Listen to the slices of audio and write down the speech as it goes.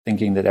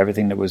thinking that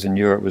everything that was in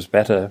Europe was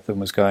better than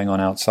was going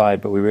on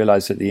outside. But we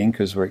realized that the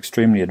Incas were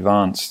extremely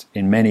advanced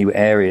in many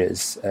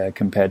areas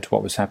compared to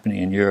what was happening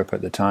in Europe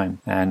at the time.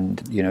 And,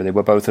 they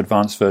were both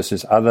advanced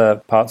versus other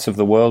parts of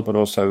the world, but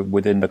also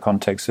within the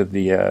context of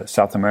the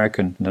South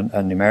American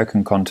and the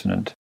American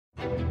continent.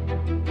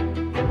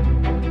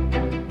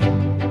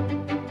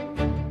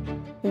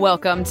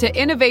 Welcome to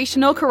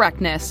Innovational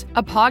Correctness,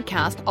 a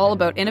podcast all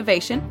about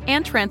innovation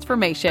and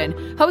transformation,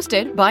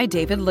 hosted by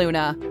David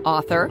Luna,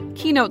 author,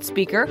 keynote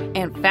speaker,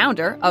 and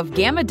founder of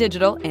Gamma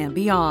Digital and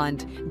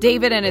Beyond.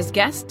 David and his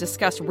guests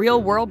discuss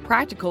real-world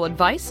practical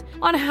advice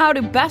on how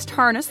to best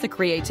harness the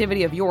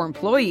creativity of your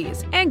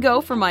employees and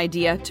go from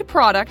idea to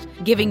product,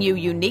 giving you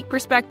unique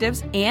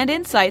perspectives and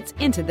insights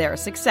into their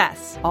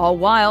success, all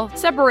while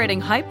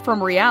separating hype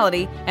from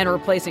reality and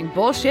replacing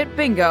bullshit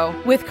bingo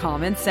with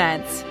common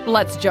sense.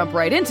 Let's jump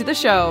right into the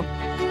show.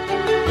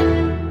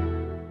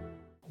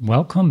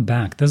 Welcome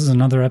back. This is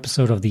another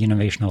episode of the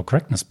Innovational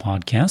Correctness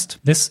Podcast.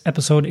 This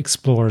episode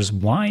explores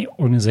why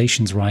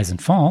organizations rise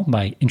and fall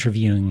by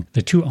interviewing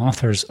the two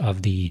authors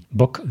of the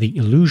book, The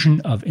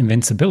Illusion of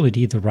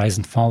Invincibility, The Rise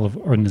and Fall of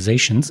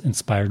Organizations,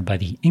 inspired by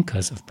the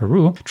Incas of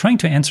Peru, trying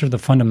to answer the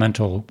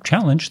fundamental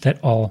challenge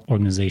that all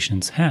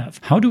organizations have.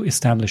 How do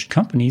established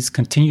companies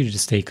continue to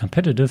stay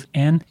competitive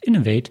and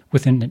innovate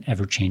within an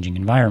ever-changing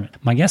environment?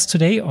 My guests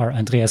today are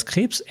Andreas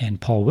Krebs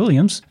and Paul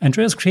Williams.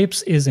 Andreas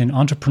Krebs is an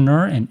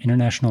entrepreneur and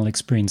international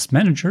experienced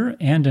manager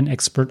and an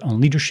expert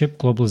on leadership,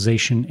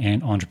 globalization,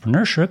 and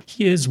entrepreneurship.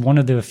 He is one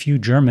of the few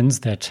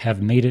Germans that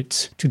have made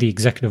it to the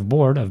executive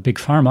board of Big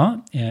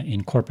Pharma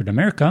in corporate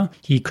America.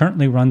 He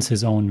currently runs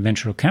his own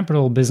venture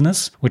capital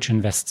business, which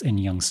invests in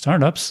young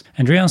startups.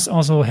 Andreas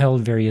also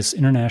held various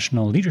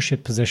international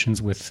leadership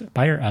positions with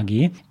Bayer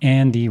AG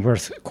and the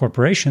Worth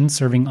Corporation,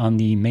 serving on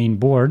the main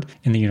board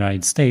in the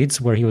United States,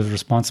 where he was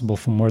responsible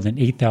for more than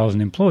 8,000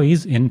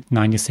 employees in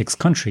 96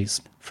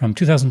 countries. From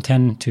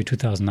 2010 to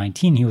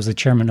 2019, he was the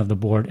chairman of the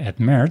board at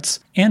Merz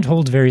and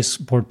holds various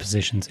board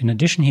positions. In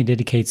addition, he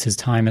dedicates his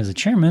time as a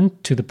chairman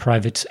to the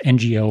private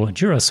NGO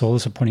Girasol,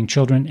 supporting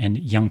children and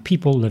young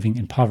people living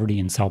in poverty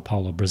in Sao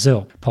Paulo,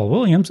 Brazil. Paul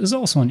Williams is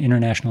also an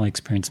international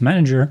experience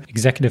manager,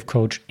 executive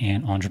coach,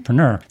 and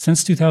entrepreneur.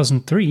 Since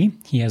 2003,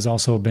 he has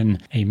also been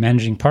a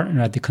managing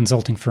partner at the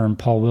consulting firm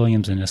Paul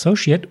Williams &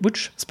 Associate,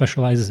 which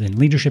specializes in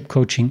leadership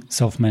coaching,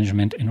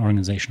 self-management, and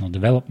organizational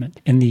development.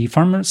 In the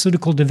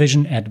pharmaceutical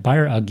division at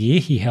Bayer AG,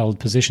 he held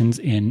positions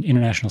in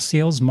international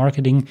sales,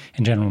 marketing,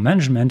 and general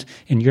management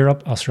in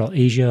Europe,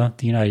 Australasia,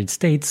 the United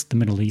States, the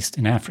Middle East,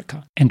 and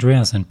Africa.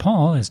 Andreas and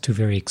Paul, as two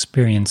very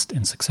experienced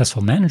and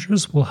successful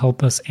managers, will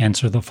help us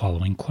answer the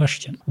following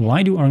question.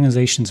 Why do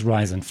organizations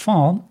rise and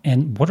fall,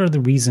 and what are the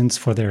reasons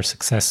for their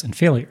success and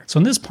failure? So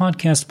in this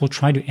podcast, we'll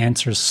try to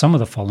answer some of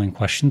the following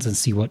questions and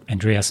see what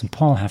Andreas and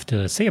Paul have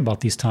to say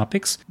about these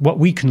topics, what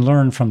we can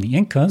learn from the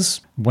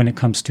Incas when it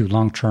comes to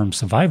long-term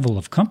survival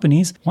of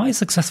companies, why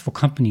successful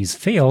companies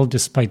fail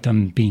despite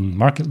them being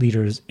market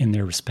leaders in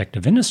their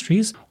respective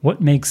industries,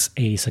 what makes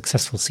a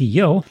successful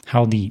CEO,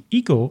 how the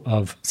ego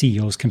of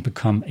CEOs can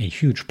become a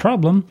huge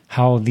problem,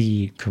 how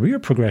the career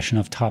progression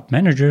of top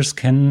managers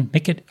can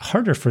make it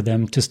harder for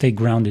them to stay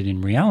grounded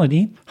in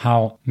reality,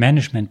 how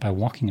management by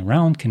walking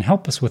around can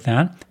help us with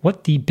that,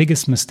 what the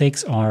biggest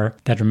mistakes are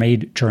that are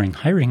made during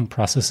hiring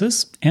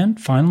processes,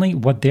 and finally,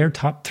 what their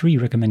top 3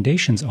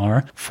 recommendations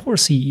are for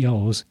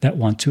CEOs that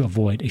want to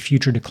avoid a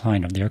future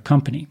decline of their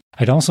company.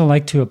 I'd also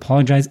like to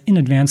apologize in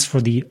advance for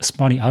the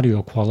spotty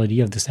audio quality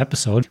of this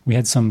episode. We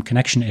had some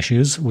connection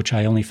issues, which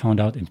I only found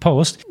out in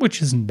post,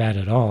 which isn't bad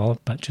at all,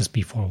 but just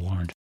be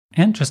forewarned.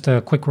 And just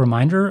a quick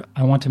reminder,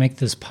 I want to make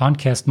this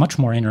podcast much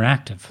more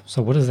interactive.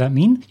 So what does that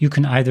mean? You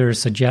can either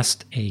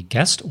suggest a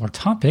guest or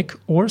topic,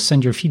 or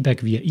send your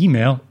feedback via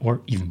email,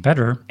 or even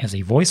better, as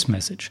a voice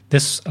message.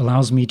 This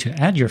allows me to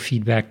add your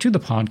feedback to the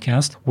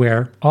podcast,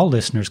 where all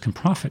listeners can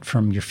profit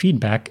from your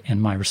feedback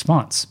and my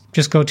response.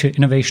 Just go to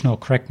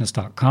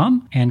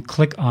innovationalcorrectness.com and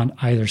click on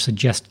either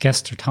suggest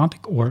guest or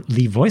topic or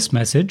leave voice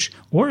message,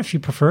 or if you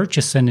prefer,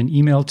 just send an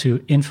email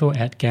to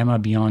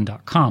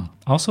info@gammabeyond.com.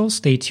 Also,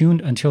 stay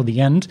tuned until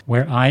the end,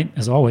 where I,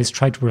 as always,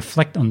 try to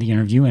reflect on the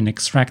interview and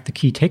extract the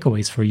key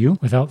takeaways for you.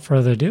 Without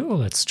further ado,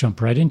 let's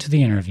jump right into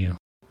the interview.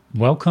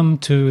 Welcome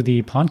to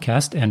the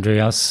podcast,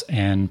 Andreas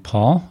and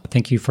Paul.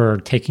 Thank you for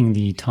taking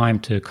the time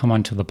to come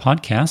onto the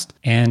podcast.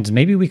 And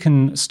maybe we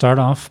can start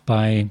off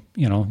by,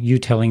 you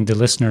telling the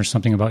listeners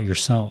something about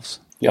yourselves.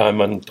 Yeah,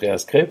 I'm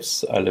Andreas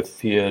Krebs. I live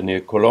here near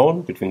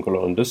Cologne, between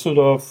Cologne and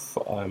Düsseldorf.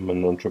 I'm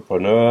an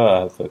entrepreneur. I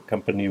have a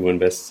company who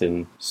invests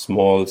in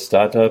small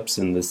startups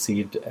in the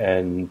seed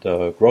and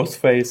growth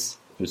phase.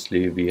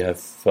 Obviously, we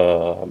have,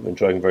 I'm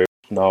enjoying very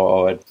much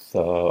now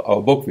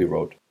our book we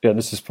wrote. Yeah,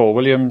 this is Paul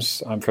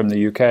Williams. I'm from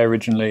the UK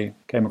originally,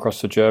 came across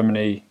to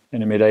Germany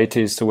in the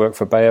mid-80s to work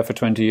for Bayer for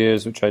 20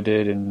 years, which I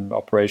did in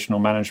operational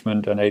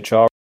management and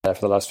HR. For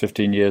the last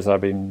 15 years,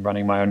 I've been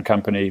running my own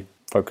company,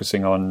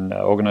 focusing on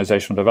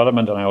organizational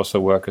development, and I also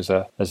work as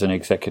an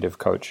executive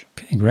coach.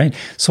 Okay, great.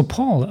 So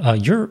Paul,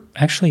 you're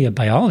actually a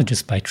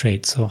biologist by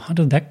trade. So how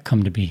did that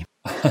come to be?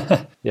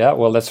 Yeah,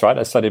 well, that's right.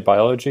 I studied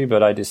biology,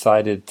 but I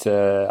decided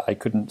I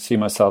couldn't see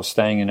myself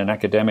staying in an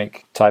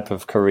academic type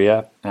of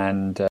career,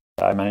 and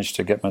I managed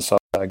to get myself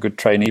a good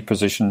trainee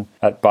position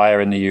at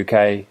Bayer in the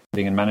UK,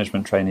 being in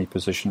management trainee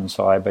position.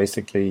 So I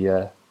basically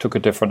took a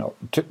different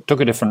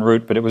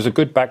route, but it was a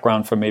good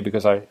background for me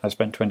because I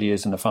spent 20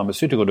 years in the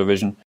pharmaceutical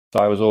division. So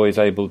I was always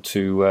able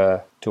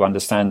to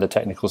understand the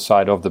technical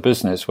side of the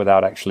business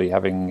without actually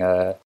having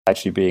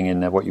being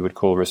in what you would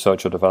call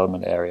research or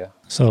development area.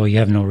 So you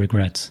have no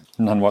regrets?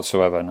 None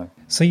whatsoever, no.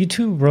 So you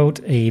two wrote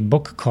a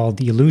book called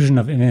The Illusion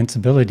of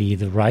Invincibility,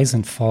 The Rise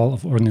and Fall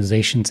of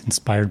Organizations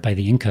Inspired by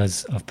the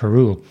Incas of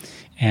Peru.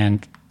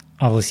 And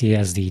obviously,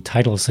 as the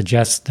title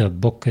suggests, the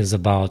book is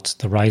about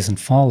the rise and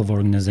fall of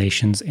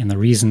organizations and the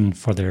reason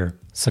for their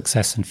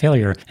success and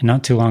failure. And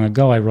not too long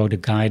ago, I wrote a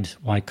guide,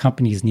 Why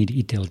Companies Need to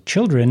Eat Their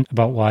Children,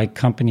 about why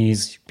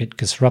companies get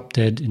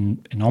disrupted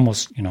in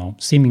almost,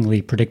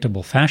 seemingly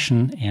predictable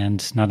fashion,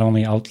 and not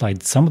only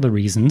outlined some of the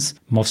reasons,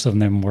 most of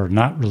them were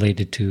not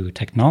related to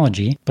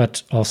technology,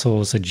 but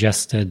also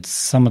suggested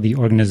some of the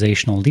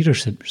organizational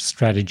leadership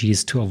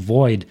strategies to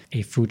avoid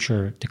a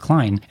future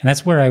decline. And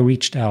that's where I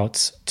reached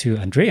out to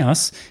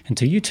Andreas and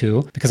to you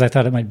two, because I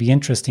thought it might be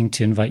interesting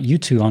to invite you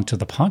two onto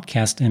the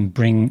podcast and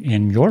bring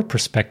in your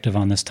perspective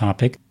on this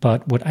topic.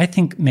 But what I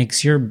think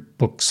makes your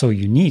book so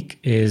unique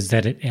is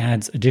that it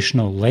adds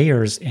additional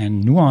layers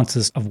and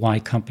nuances of why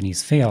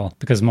companies fail,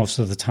 because most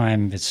of the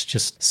time it's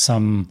just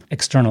some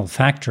external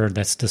factor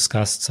that's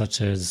discussed,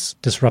 such as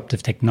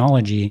disruptive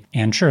technology.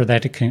 And sure,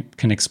 that it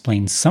can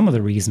explain some of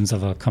the reasons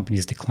of a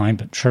company's decline,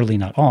 but surely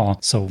not all.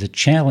 So the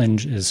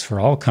challenge is for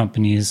all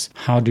companies,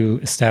 how do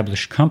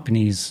established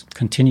companies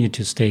continue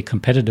to stay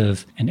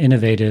competitive and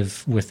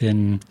innovative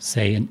within,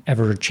 say, an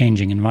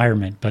ever-changing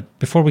environment? But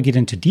before we get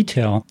into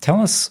detail, tell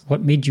us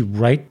what made you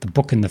write the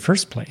book in the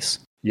first place.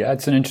 Yeah,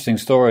 it's an interesting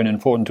story and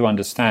important to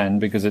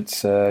understand because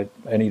it's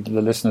any of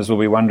the listeners will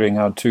be wondering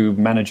how two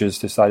managers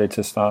decided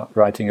to start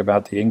writing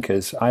about the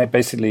Incas. I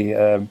basically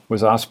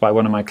was asked by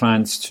one of my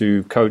clients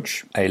to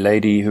coach a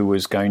lady who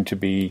was going to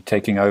be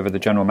taking over the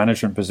general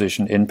management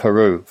position in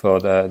Peru for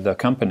the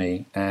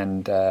company,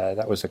 and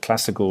that was a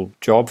classical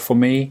job for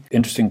me.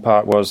 Interesting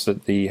part was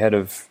that the head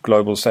of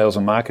global sales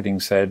and marketing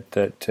said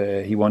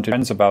that he wanted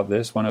friends about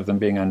this, one of them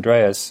being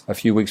Andreas, a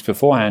few weeks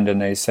beforehand, and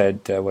they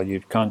said, well,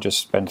 you can't just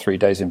spend 3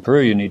 days in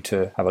Peru. You need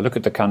to have a look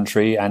at the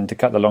country. And to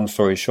cut the long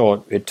story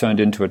short, it turned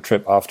into a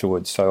trip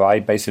afterwards. So I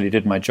basically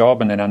did my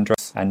job, and then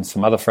Andreas and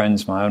some other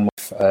friends, my own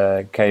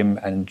wife, came,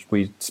 and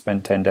we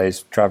spent 10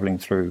 days traveling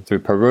through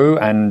Peru.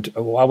 And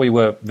while we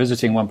were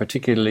visiting one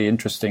particularly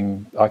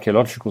interesting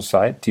archaeological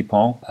site,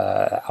 Tipon,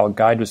 our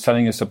guide was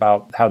telling us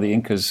about how the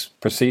Incas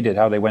proceeded,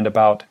 how they went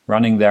about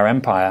running their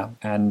empire,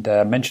 and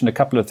mentioned a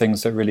couple of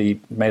things that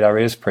really made our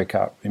ears prick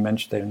up. They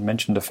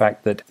mentioned the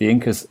fact that the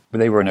Incas,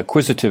 they were an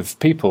acquisitive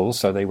people,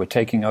 so they were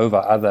taking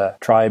over other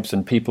tribes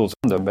and peoples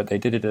on them, but they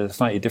did it in a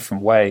slightly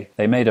different way.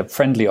 They made a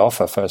friendly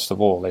offer, first of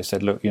all. They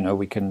said, look,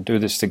 we can do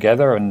this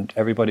together and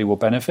everybody will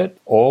benefit,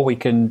 or we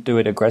can do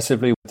it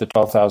aggressively with the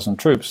 12,000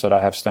 troops that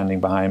I have standing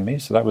behind me.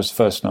 So that was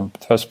first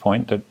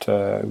point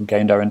that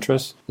gained our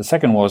interest. The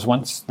second was,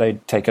 once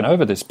they'd taken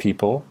over this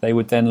people, they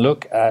would then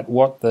look at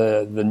what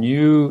the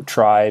new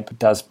tribe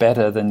does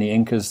better than the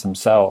Incas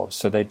themselves.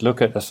 So they'd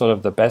look at the sort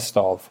of the best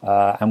of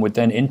and would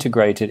then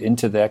integrate it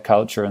into their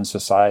culture and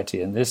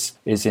society. And this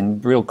is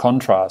in real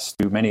contrast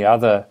to many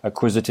other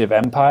acquisitive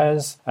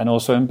empires and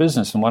also in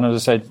business. And one of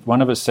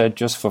us said,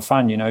 just for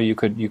fun, you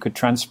could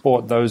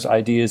transport those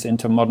ideas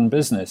into modern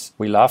business.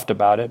 We laughed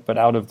about it, but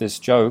out of this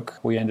joke,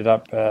 we ended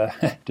up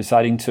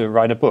deciding to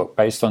write a book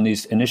based on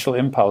these initial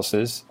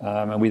impulses.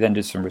 And we then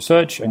did some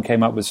research and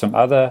came up with some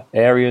other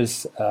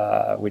areas,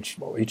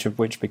 each of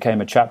which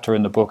became a chapter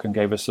in the book and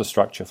gave us the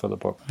structure for the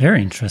book.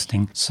 Very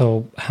interesting.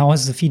 So how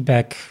has the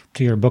feedback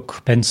to your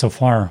book been so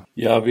far?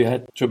 Yeah, we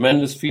had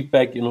tremendous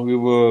feedback. It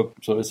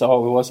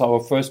was our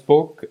first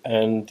book,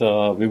 and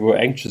we were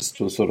anxious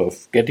to sort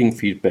of getting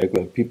feedback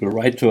where people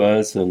write to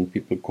us and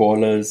people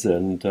call us,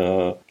 and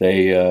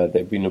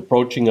they've been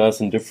approaching us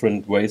in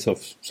different ways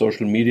of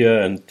social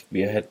media, and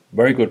we had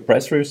very good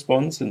press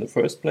response in the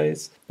first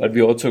place, but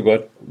we also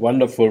got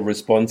wonderful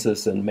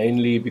responses, and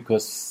mainly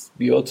because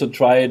we also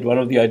tried, one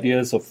of the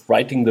ideas of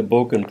writing the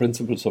book and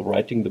principles of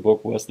writing the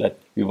book was that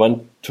we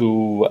want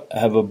to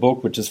have a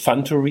book which is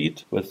fun to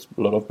read with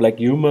a lot of black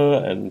humor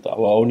and our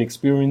own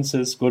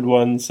experiences, good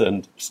ones,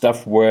 and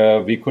stuff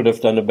where we could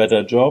have done a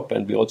better job.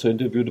 And we also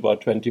interviewed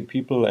about 20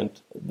 people, and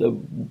the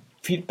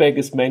feedback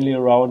is mainly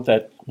around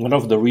that one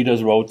of the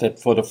readers wrote that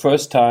for the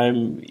first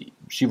time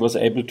she was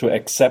able to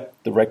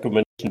accept the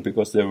recommendation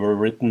because they were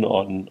written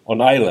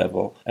on eye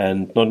level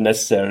and not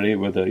necessarily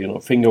with a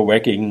finger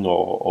wagging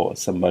or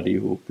somebody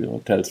who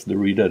tells the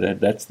reader that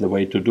that's the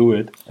way to do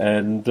it.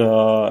 And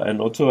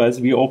also, as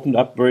we opened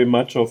up very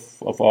much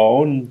of our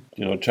own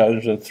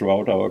challenges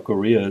throughout our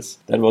careers,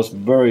 that was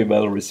very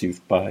well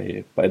received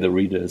by the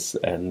readers.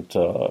 And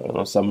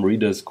some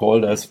readers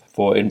called us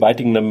for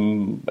inviting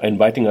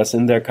us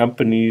in their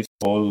companies,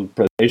 all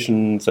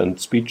presentations and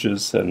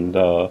speeches, and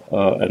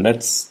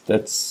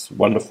that's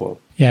wonderful.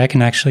 Yeah, I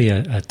can actually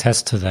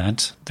attest to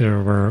that.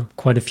 There were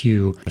quite a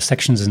few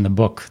sections in the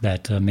book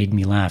that made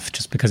me laugh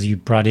just because you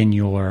brought in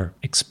your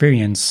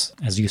experience.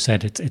 As you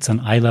said, it's an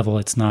eye level.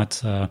 It's not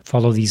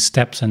follow these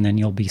steps and then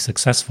you'll be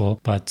successful.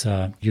 But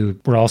you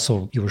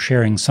were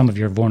sharing some of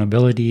your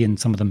vulnerability and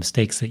some of the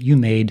mistakes that you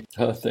made.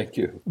 Oh, thank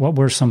you. What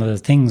were some of the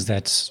things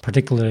that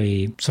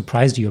particularly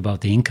surprised you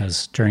about the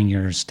Incas during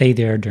your stay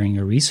there, during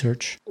your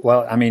research?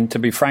 Well, I mean, to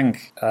be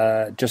frank,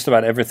 just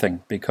about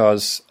everything,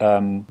 because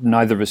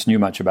neither of us knew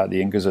much about the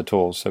Incas at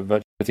all. So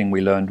virtually everything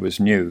we learned was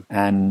new.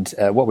 And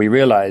what we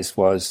realized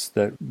was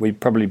that we'd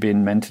probably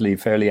been mentally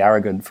fairly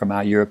arrogant from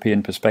our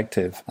European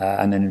perspective.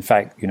 And then, in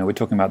fact, we're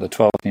talking about the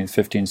 12th,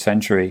 15th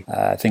century,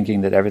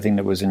 thinking that everything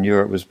that was in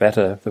Europe was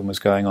better than was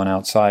going on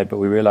outside. But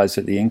we realized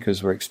that the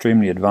Incas were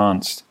extremely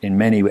advanced in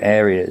many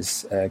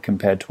areas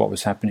compared to what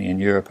was happening in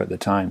Europe at the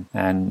time.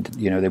 And,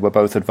 they were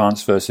both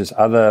advanced versus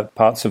other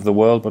parts of the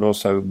world, but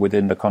also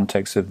within the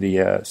context of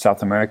the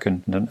South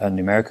American and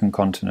the American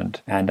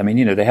continent. And, I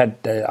mean, they had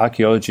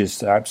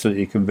archaeologists are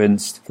absolutely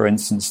convinced, for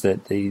instance,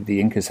 that the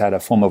Incas had a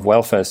form of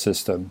welfare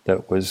system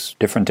that was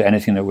different to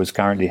anything that was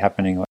currently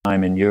happening at the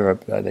time in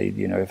Europe.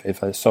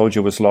 If a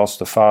soldier was lost,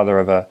 the father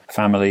of a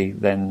family,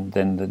 then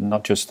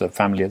not just the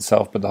family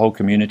itself, but the whole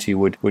community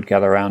would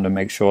gather around and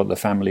make sure that the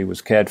family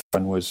was cared for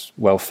and was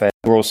well fed.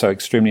 They were also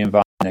extremely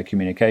involved in their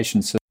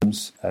communication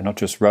systems, not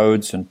just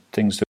roads and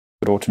things that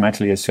would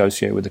automatically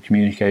associate with the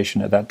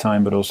communication at that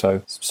time, but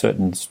also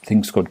certain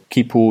things called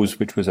quipus,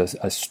 which was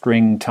a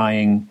string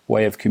tying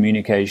way of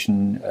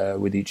communication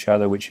with each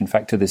other, which in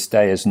fact to this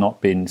day has not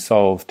been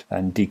solved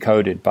and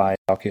decoded by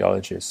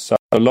archaeologists. So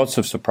lots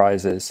of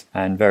surprises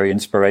and very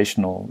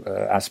inspirational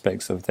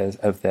aspects of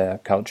their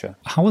culture.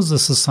 How was the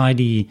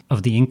society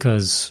of the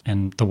Incas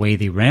and the way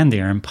they ran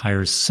their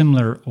empires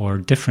similar or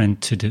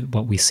different to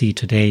what we see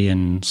today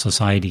in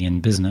society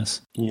and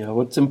business? Yeah,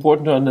 what's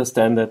important to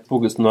understand that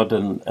book is not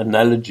an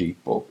analogy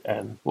book.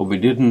 And what we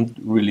didn't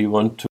really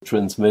want to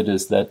transmit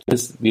is that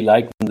we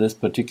like this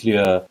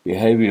particular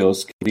behavior of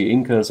the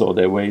Incas or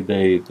their way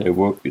they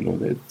work,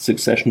 their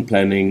succession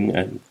planning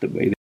and the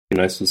way they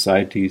organize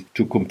society,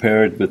 to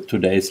compare it with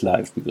today's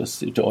life,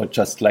 because or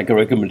just like a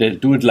recommendation,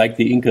 do it like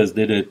the Incas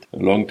did it a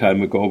long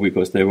time ago,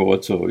 because they were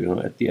also,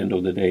 at the end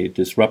of the day,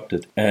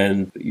 disrupted.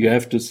 And you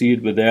have to see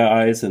it with their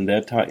eyes and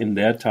in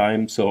their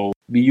time. So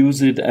we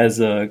use it as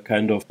a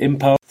kind of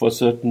impulse for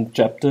certain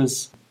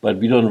chapters, but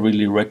we don't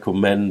really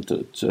recommend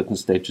at certain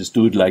stages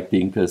do it like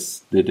the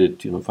Incas did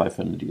it,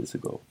 500 years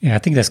ago. Yeah, I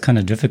think that's kind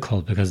of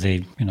difficult because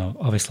they,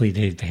 obviously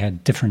they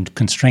had different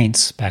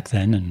constraints back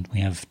then and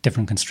we have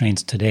different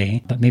constraints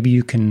today. But maybe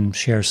you can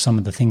share some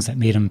of the things that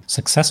made them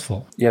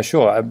successful. Yeah,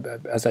 sure.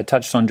 As I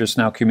touched on just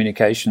now,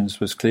 communications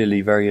was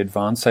clearly very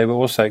advanced. They were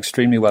also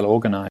extremely well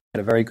organized. Had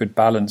a very good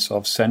balance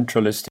of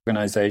centralist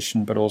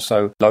organization, but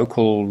also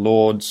local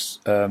lords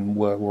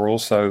were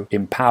also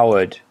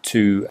empowered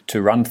to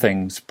run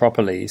things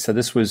properly. So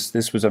this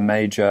was a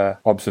major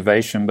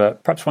observation.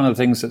 But perhaps one of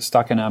the things that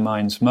stuck in our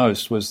minds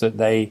most was that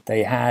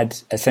they had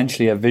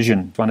essentially a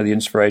vision. One of the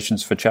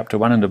inspirations for chapter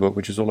 1 in the book,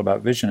 which is all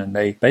about vision, and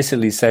they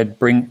basically said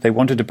they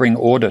wanted to bring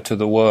order to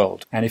the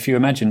world. And if you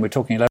imagine, we're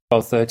talking 11th,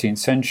 12th, 13th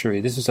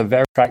century, this is a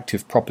very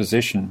attractive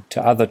proposition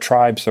to other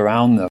tribes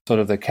around them, sort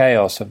of the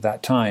chaos of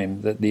that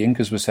time, that the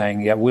Incas were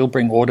saying, yeah, we'll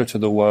bring order to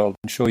the world,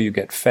 ensure you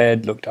get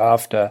fed, looked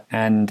after,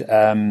 and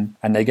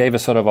they gave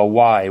us sort of a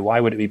why.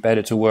 Why would it be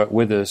better to work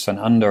with us and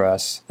under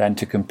us than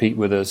to compete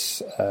with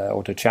us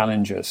or to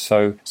challenge us?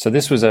 So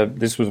this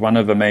was one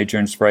of the major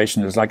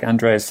inspirations. Like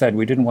Andreas said,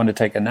 we didn't want to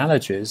take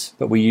analogies,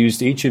 but we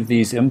used each of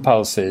these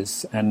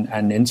impulses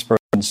and inspirations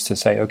to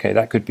say, okay,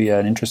 that could be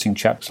an interesting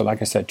chapter. So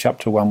like I said,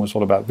 chapter 1 was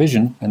all about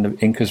vision, and the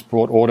Incas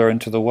brought order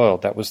into the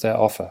world. That was their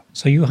offer.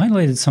 So you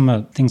highlighted some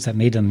of the things that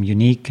made them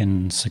unique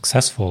and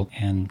successful,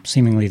 and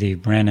seemingly they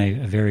ran a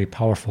very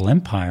powerful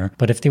empire.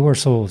 But if they were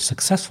so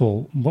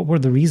successful, what were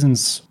the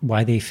reasons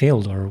why they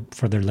failed or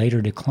for their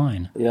later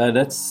decline? Yeah,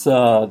 that's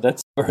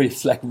very,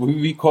 like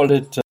we call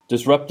it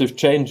disruptive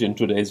change in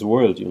today's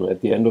world. At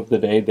the end of the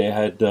day, they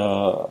had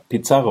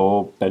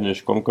Pizarro,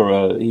 Spanish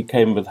conqueror. He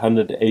came with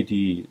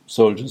 180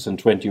 soldiers and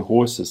 20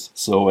 horses.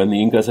 So, and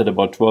the Incas had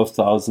about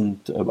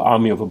 12,000,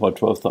 army of about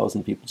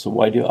 12,000 people. So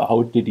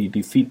how did he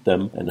defeat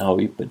them? And how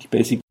he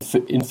basically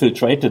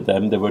infiltrated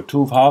them. There were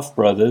two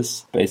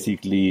half-brothers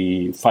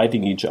basically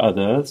fighting each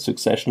other.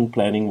 Succession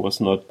planning was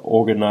not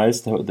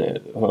organized.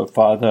 The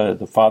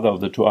father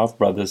of the two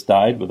half-brothers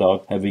died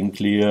without having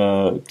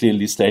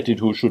clearly stated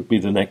who should be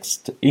the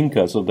next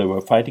Inca. So they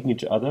were fighting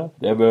each other.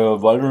 They were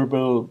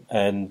vulnerable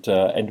and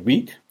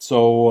weak.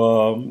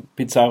 So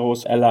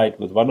Pizarro's allied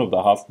with one of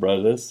the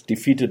half-brothers,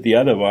 defeated the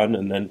other one,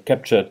 and then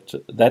captured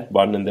that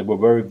one. And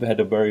they had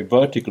a very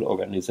vertical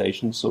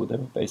organization. So they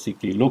were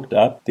basically looked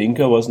up. The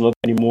Inca was not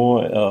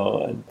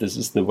anymore. This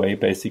is the way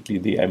basically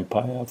the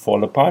empire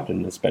fall apart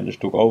and the Spanish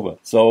took over.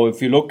 So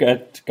if you look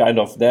at kind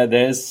of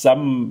there's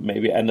some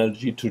maybe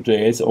analogy to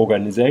today's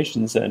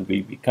organizations, and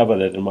we cover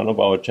that in one of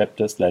our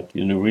chapters, that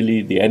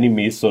really the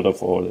enemy sort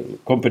of, or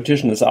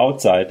competition is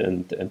outside,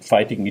 and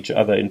fighting each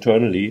other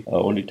internally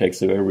only takes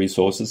the very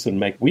resources and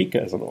make weak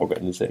as an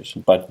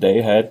organization. But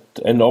they had,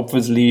 and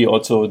obviously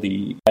also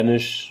the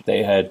Spanish,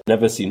 they had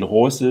never seen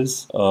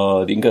horses.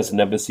 The Incas had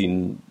never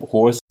seen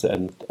horse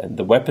and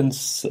the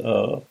weapons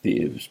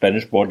the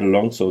Spanish brought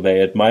along, so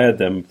they admired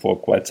them for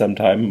quite some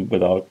time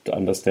without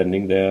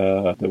understanding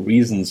the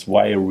reasons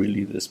why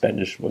really the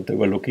Spanish, what they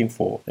were looking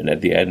for. And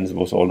at the end, it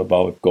was all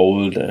about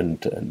gold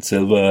and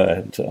silver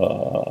and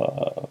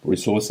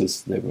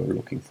resources they were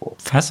looking for.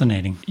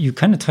 Fascinating. You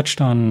kind of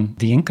touched on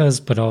the Incas,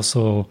 but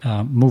also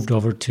moved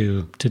over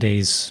to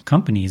today's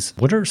companies.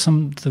 What are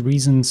some of the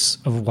reasons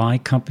of why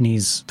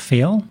companies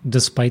fail,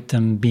 despite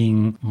them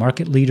being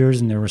market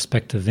leaders in their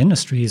respective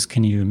industries?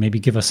 Can you maybe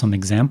give us some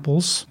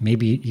examples,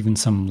 maybe even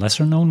some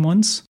lesser known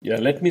ones? Yeah,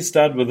 let me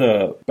start with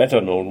a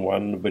better known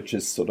one, which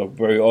is sort of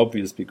very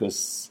obvious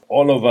because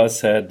all of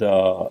us had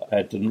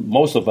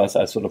most of us,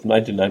 sort of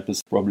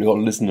 99%, probably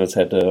all listeners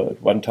had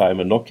at one time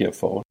a Nokia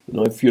phone. You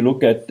know, if you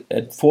look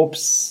at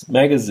Forbes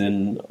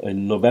magazine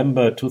in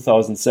November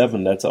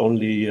 2007, that's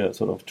only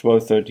sort of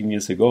 12, 13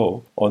 years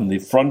ago, on the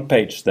front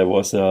page there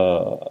was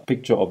a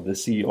picture of the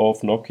CEO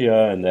of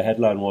Nokia, and the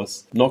headline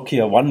was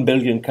Nokia 1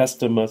 billion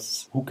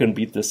customers, who can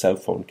beat the cell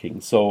phone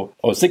king? So,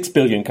 or 6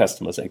 billion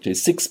customers actually,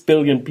 6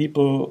 billion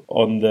people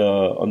on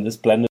this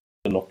planet,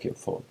 a Nokia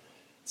phone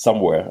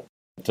somewhere,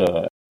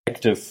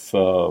 active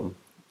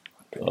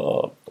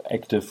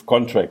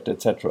contract,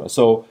 etc.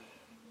 So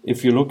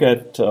if you look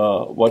at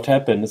what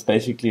happened, it's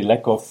basically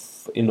lack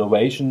of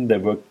innovation. They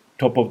were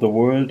top of the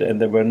world, and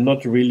they were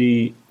not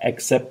really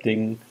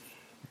accepting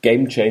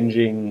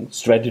game-changing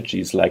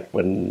strategies like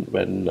when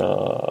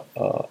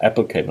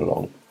Apple came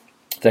along.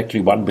 It's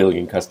actually 1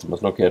 billion customers.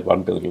 Nokia had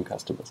 1 billion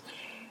customers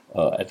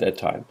at that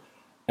time,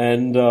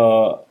 and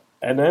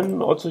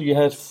then also you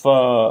have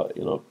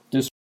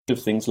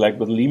disruptive things like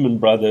with Lehman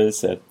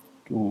Brothers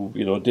who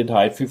did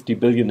hide 50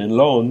 billion in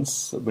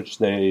loans, which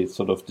they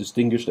sort of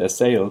distinguished as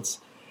sales.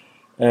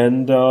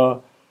 And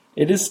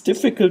it is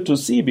difficult to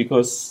see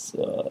because,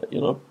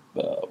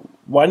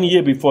 1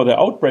 year before the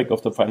outbreak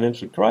of the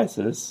financial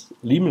crisis,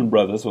 Lehman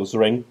Brothers was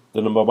ranked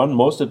the number 1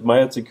 most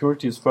admired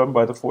securities firm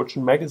by the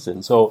Fortune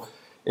magazine. So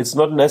it's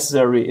not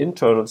necessarily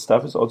internal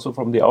stuff, it's also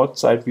from the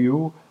outside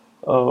view.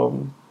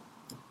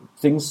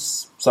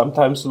 Things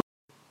sometimes look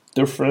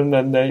different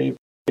than they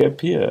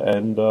appear.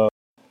 And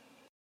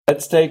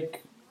let's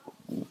take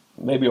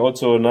maybe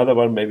also another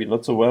one, maybe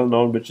not so well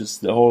known, which is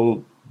the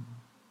whole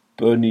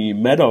Bernie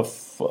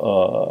Madoff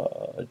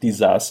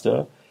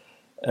disaster.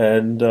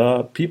 And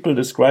people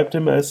described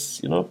him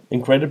as,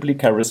 incredibly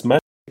charismatic.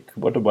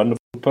 What a wonderful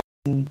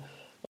person.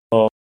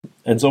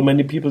 And so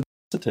many people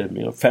trusted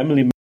him.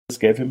 Family members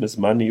gave him his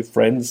money,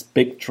 friends,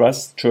 big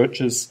trust,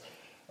 churches,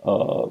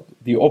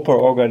 the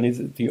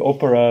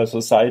Opera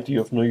Society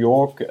of New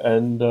York.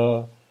 And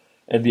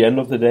at the end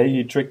of the day,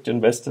 he tricked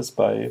investors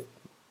by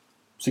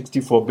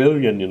 64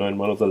 billion, in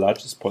one of the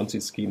largest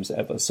Ponzi schemes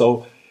ever.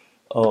 So,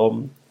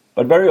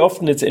 but very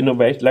often it's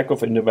lack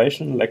of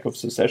innovation, lack of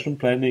succession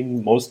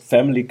planning. Most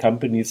family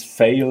companies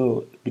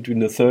fail between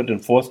the third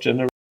and fourth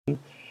generation.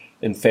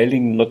 And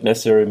failing not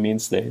necessarily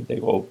means they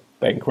go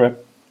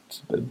bankrupt.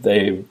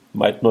 They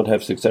might not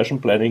have succession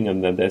planning,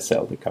 and then they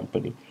sell the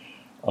company.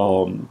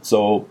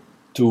 So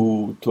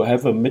to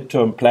have a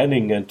midterm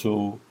planning and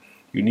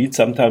you need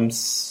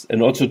sometimes,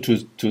 and also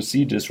to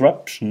see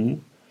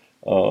disruption.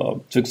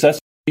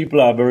 Successful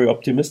people are very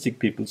optimistic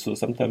people, so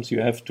sometimes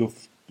you have to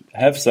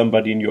have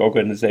somebody in your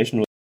organization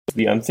who does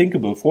the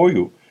unthinkable for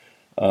you,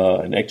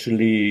 and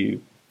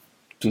actually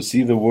to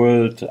see the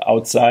world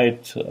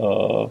outside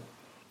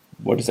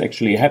what is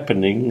actually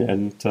happening,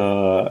 and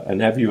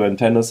have your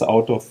antennas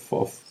out of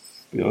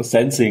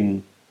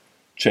sensing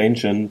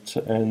change and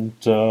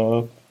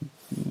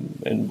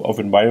of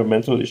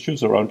environmental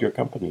issues around your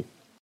company.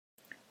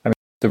 I mean,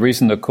 the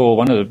reason the call,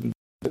 one of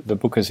the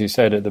book, as you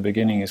said at the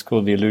beginning, is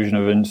called The Illusion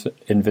of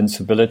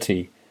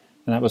Invincibility.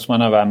 And that was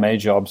one of our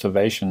major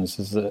observations,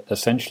 is that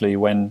essentially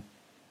when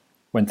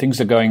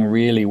things are going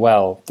really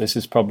well, this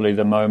is probably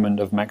the moment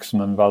of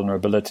maximum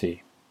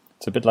vulnerability.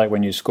 It's a bit like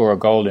when you score a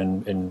goal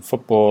in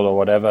football or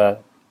whatever.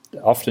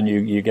 Often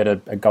you get a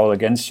goal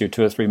against you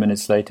 2 or 3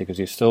 minutes later because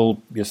you're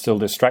still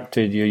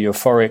distracted, you're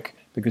euphoric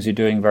because you're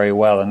doing very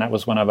well. And that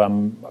was one of our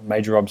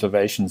major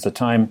observations. The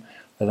time,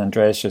 as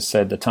Andreas just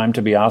said, the time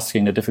to be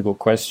asking the difficult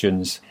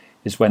questions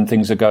is when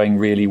things are going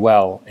really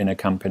well in a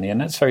company. And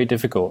that's very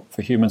difficult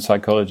for human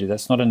psychology.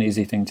 That's not an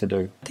easy thing to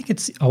do. I think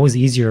it's always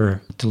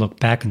easier to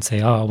look back and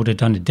say, I would have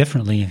done it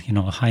differently.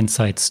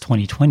 Hindsight's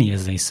 20/20,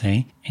 as they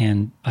say.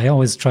 And I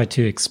always try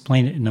to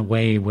explain it in a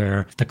way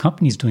where the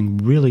company's doing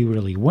really,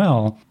 really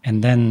well.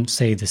 And then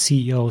say the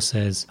CEO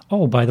says,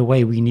 by the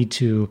way, we need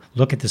to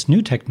look at this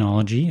new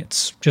technology.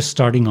 It's just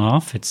starting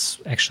off. It's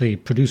actually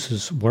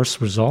produces worse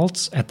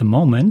results at the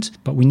moment,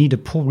 but we need to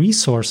pull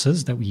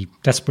resources that we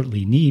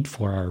desperately need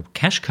for our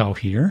cash cow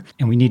here.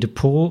 And we need to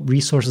pull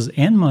resources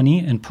and money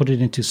and put it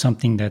into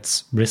something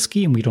that's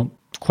risky and we don't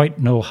quite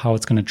know how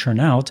it's going to turn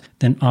out,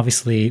 then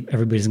obviously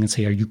everybody's going to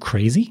say, are you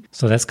crazy?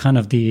 So that's kind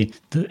of the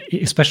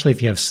especially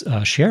if you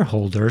have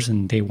shareholders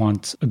and they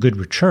want a good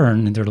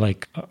return and they're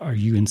like, are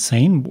you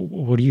insane?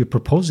 What are you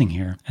proposing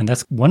here? And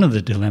that's one of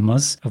the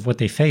dilemmas of what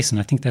they face. And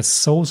I think that's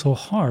so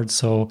hard.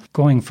 So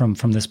going from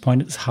this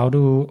point is how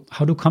do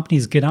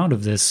companies get out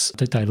of this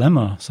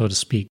dilemma, so to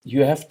speak?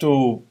 You have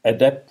to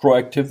adapt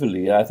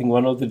proactively. I think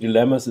one of the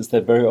dilemmas is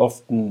that very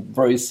often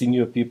very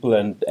senior people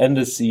and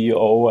the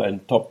CEO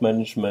and top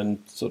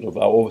management sort of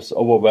are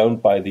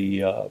overwhelmed by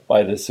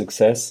the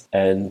success.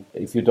 And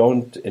if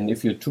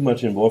you're too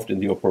much involved in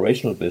the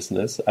operational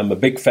business, I'm a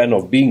big fan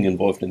of being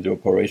involved in the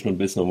operational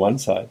business on one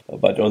side.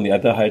 But on the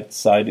other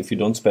side, if you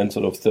don't spend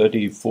sort of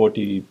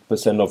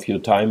 30-40% of your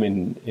time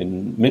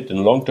in mid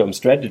and long-term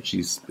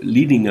strategies,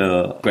 leading an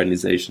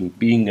organization,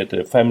 being at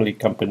a family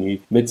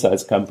company,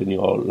 mid-sized company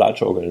or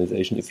large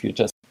organization, if you're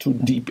just too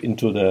deep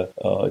into the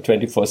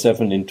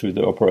 24/7 into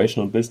the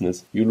operational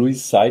business, you lose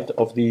sight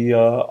of the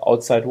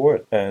outside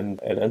world, and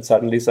then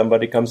suddenly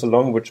somebody comes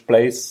along which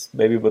plays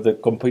maybe with a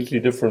completely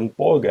different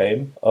ball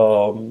game,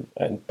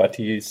 but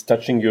he's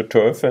touching your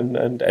turf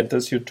and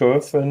enters your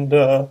turf, and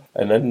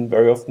then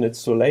very often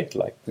it's too late.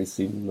 Like we've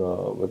seen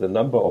with a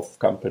number of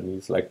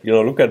companies. Like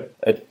look at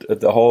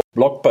the whole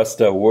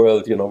Blockbuster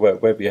world,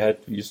 where we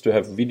used to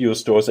have video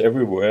stores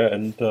everywhere,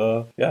 and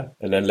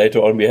then later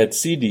on we had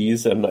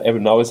CDs, and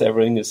now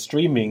everything is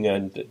streaming,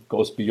 and it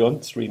goes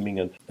beyond streaming,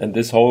 and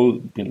this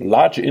whole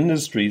large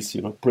industries,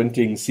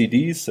 printing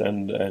CDs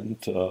and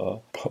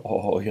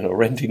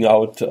renting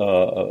out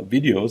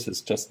videos is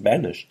just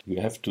vanished.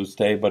 You have to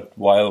stay, but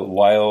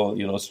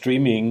while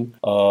streaming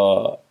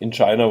in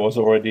China was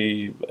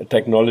already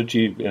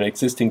an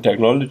existing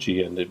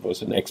technology, and it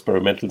was an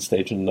experimental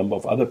stage in a number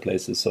of other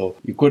places. So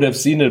you could have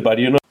seen it, but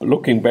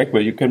looking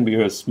backward, you can be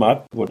a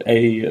smart,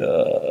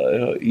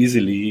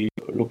 easily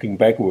looking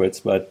backwards,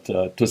 but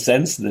to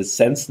sense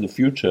the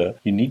future,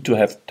 you need to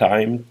have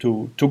time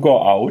to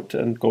go out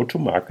and go to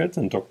markets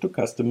and talk to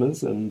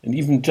customers, and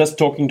even just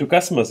talking to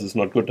customers is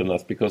not good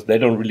enough because they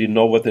don't really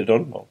know what they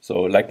don't know.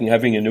 So like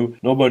having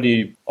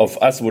nobody of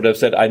us would have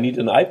said, I need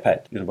an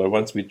iPad, but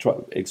once we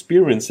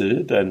experience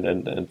it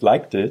and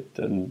liked it,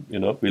 and we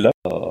love it,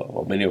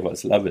 or many of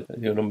us love it.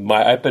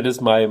 My iPad is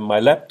my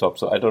laptop,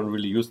 so I don't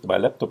really use my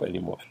laptop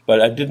anymore.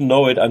 But I didn't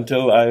know it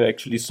until I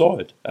actually saw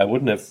it. I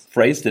wouldn't have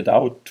phrased it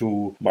out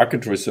to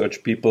market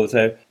research people,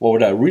 say, well,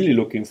 what I'm really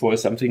looking for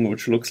is something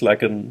which looks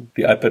like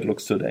the iPad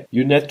looks today.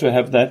 You need to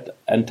have that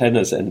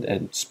antennas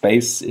and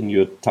space in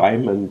your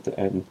time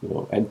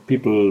and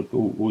people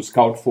who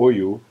scout for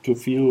you to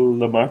feel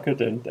the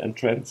market and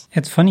trends.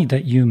 It's funny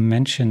that you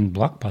mentioned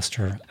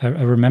Blockbuster. I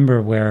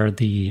remember where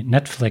the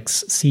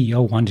Netflix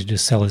CEO wanted to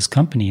sell his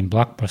company, and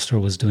Blockbuster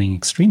was doing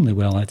extremely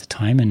well at the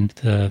time. And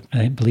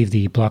I believe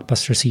the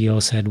Blockbuster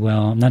CEO said,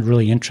 well, I'm not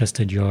really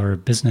interested. Your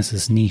business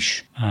is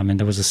niche. And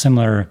there was a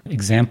similar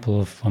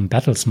example from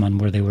Bertelsmann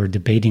where they were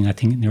debating, I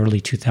think in the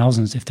early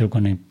 2000s, if they were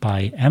going to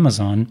buy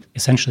Amazon.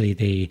 Essentially,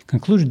 they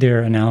concluded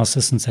their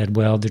analysis and said,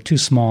 well, they're too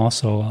small,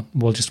 so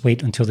we'll just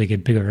wait until they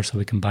get bigger so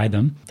we can buy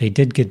them. They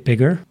did get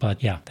bigger,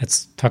 but yeah,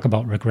 let's talk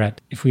about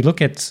regret. If we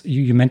look at,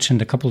 you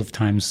mentioned a couple of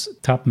times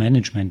top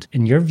management.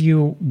 In your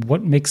view,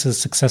 what makes a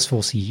successful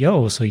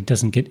CEO so he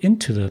doesn't get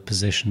into the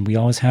position? We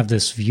always have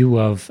this view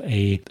of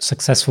a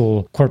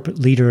successful corporate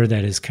leader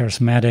that is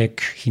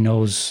charismatic. He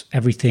knows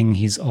everything.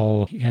 He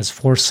has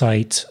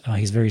foresight.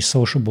 He's very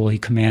sociable. He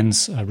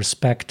commands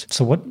respect.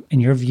 So what, in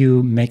your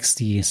view, makes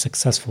the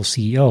successful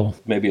CEO?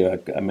 Maybe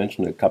I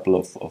mentioned a couple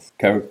of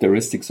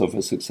characteristics of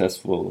a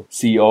successful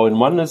CEO. And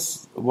one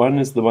is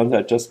the one that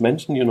I just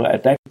mentioned,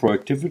 adapt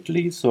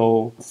proactively.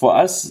 So for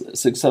us,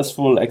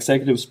 successful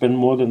executives spend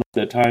more than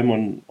their time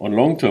on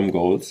long-term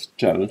goals,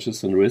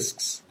 challenges and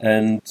risks.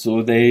 And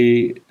so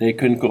they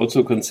can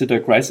also consider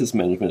crisis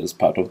management as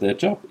part of their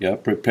job,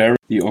 preparing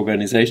the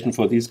organization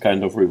for these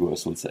kind of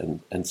reversals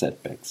and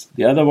setbacks.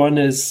 The other one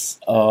is,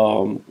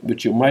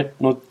 which you might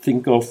not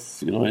think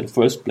of, in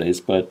first place,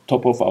 but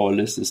top of our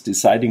list is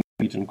deciding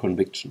and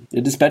conviction.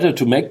 It is better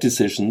to make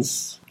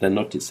decisions than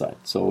not decide.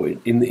 So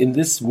in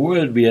this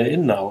world we are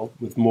in now,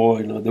 with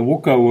more, the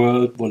VUCA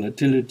world,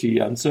 volatility,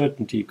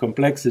 uncertainty,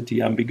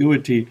 complexity,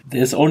 ambiguity,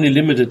 there's only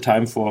limited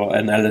time for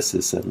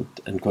analysis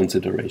and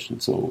consideration.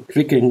 So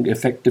quick and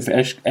effective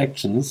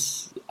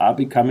actions are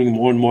becoming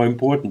more and more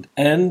important.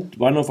 And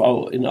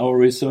in our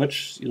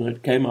research,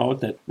 it came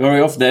out that very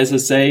often there's a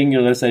saying,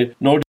 they say,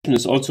 no decision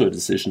is also a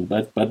decision,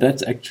 but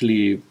that's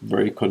actually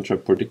very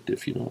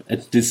contraproductive. A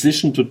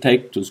decision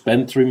to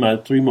spend 3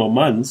 more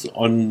months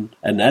on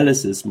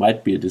analysis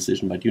might be a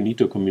decision, but you need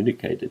to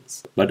communicate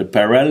it. But a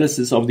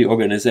paralysis of the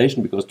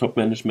organization because top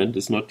management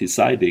is not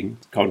deciding,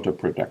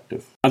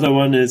 counterproductive. Another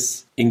one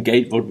is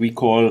what we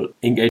call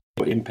engage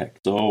for impact.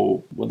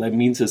 So what that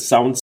means is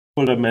sound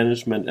stakeholder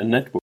management and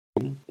network.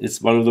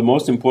 It's one of the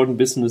most important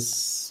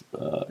business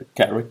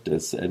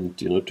characters, and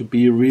to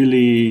be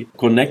really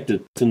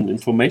connected is an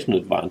information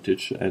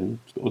advantage, and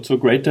also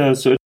greater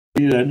certainty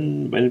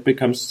then when it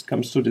comes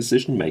to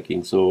decision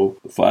making. So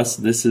for us,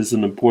 this is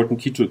an important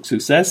key to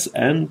success,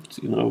 and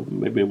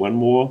maybe one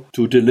more,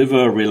 to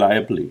deliver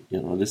reliably.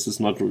 This is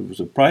not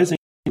surprising.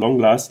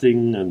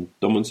 Long-lasting and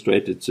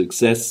demonstrated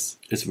success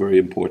is very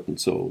important.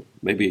 So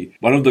maybe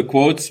one of the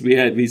quotes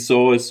we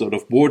saw is sort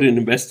of board and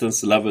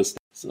investors love us.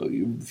 So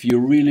if you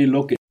really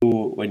look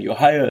into when you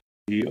hire a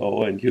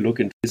CEO and you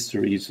look into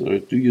history, so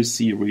do you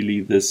see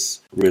really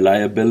this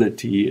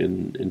reliability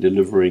in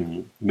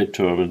delivering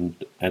midterm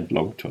and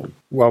long term?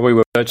 While we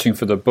were searching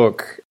for the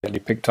book, we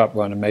picked up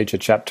one, a major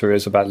chapter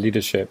is about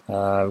leadership.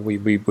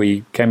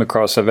 We came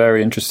across a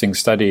very interesting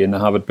study in the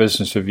Harvard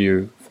Business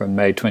Review from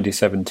May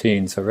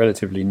 2017, so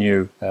relatively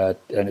new, and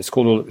it's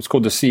called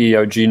the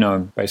CEO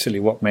Genome. Basically,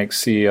 what makes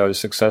CEOs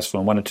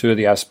successful, and one or two of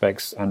the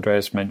aspects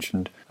Andreas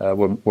mentioned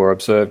were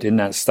observed in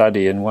that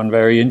study. And one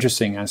very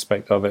interesting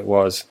aspect of it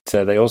was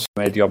they also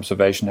made the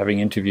observation, having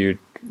interviewed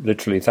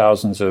literally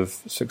thousands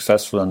of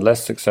successful and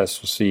less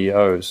successful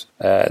CEOs,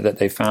 that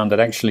they found that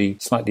actually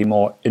slightly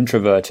more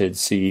introverted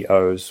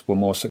CEOs were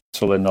more successful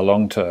in the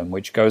long term,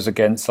 which goes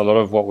against a lot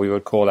of what we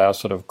would call our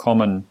sort of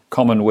common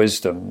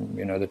wisdom.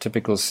 The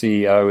typical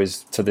CEO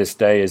to this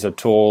day is a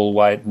tall,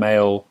 white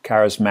male,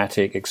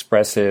 charismatic,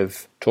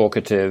 expressive,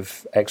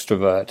 talkative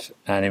extrovert.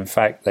 And in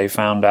fact, they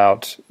found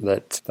out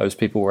that those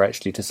people were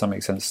actually to some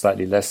extent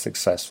slightly less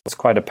successful. It's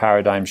quite a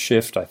paradigm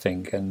shift, I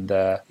think. And,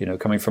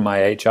 coming from my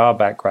HR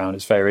background,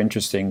 it's very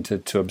interesting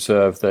to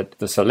observe that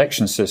the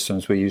selection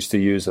systems we used to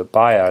use at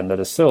Bayer and that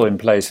are still in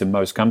place in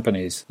most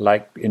companies,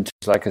 like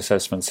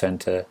Assessment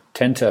Center,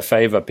 tend to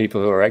favor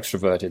people who are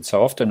extroverted.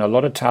 So often a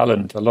lot of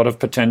talent, a lot of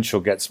potential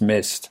gets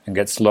missed and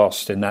gets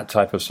lost in that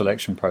type of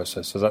selection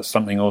process. So that's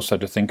something also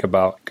to think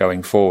about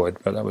going forward.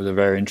 But that was a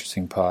very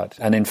interesting part.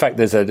 And in fact,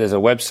 there's a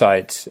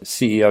website,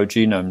 CEO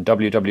Genome,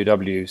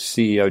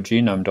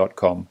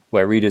 www.ceogenome.com,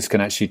 where readers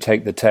can actually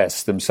take the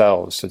test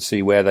themselves to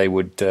see where they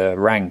would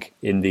rank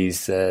in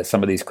these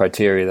some of these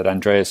criteria that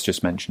Andreas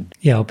just mentioned.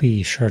 Yeah, I'll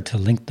be sure to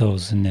link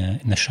those in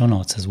the show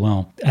notes as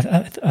well.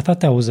 I thought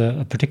that was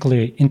a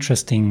particularly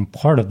interesting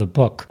part of the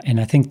book,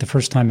 and I think the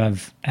first time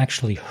I've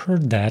actually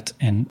heard that,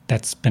 and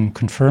that's been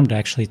confirmed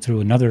actually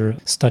through another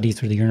study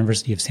through the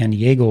University of San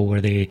Diego, where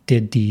they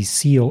did the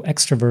CEO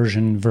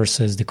extroversion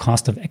versus the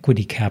cost of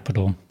equity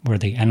capital, where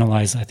they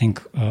analyzed, I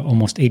think,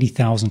 almost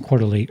 80,000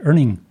 quarterly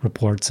earning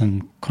reports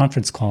and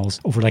conference calls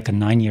over like a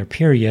 9-year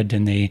period,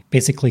 and they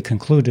basically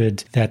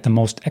concluded that the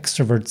most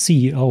extrovert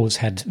CEOs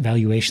had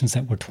valuations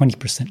that were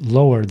 20%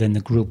 lower than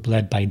the group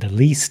led by the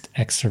least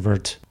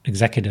extrovert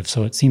executive.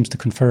 So it seems to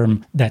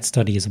confirm that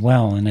study as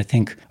well. And I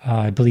think,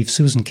 I believe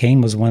Susan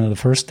Cain was one of the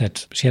first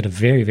that she had a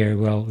very, very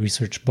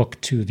well-researched book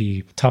to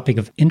the topic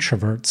of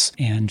introverts.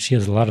 And she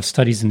has a lot of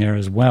studies in there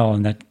as well.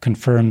 And that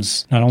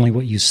confirms not only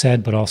what you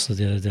said, but also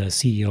the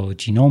CEO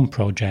Genome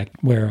Project,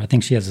 where I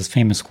think she has this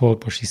famous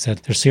quote where she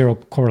said, there's zero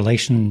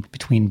correlation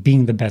between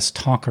being the best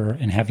talker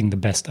and having the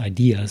best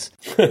ideas.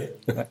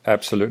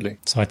 Absolutely.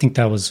 So I think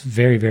that was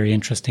very, very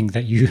interesting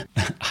that you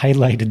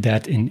highlighted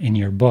that in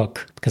your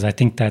book, because I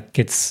think that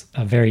gets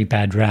a very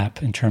bad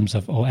rap in terms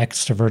of,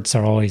 extroverts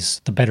are always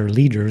the better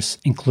leaders,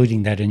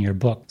 including that in your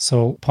book.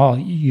 So, Paul,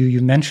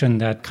 you mentioned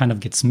that kind of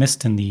gets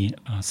missed in the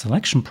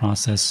selection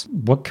process.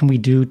 What can we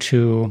do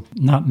to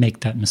not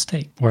make that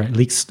mistake, or at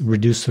least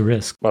reduce the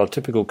risk? Well, a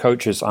typical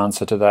coach's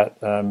answer to that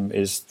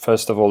is,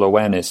 first of all,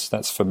 awareness.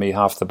 That's, for me,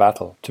 half the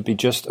battle. To be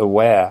just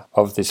aware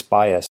of this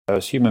bias.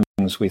 As human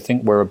beings, we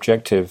think we're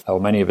objective, or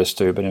many of us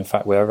do, but in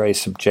fact, we're a very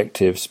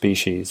subjective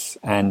species.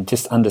 And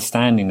just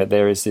understanding that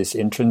there is this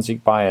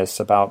intrinsic bias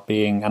about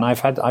being, and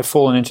I've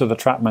fallen into the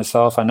trap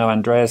myself. I know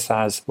Andreas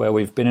has, where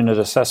we've been in an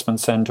assessment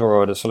center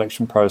or at a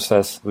selection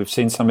process. We've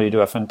seen somebody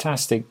do a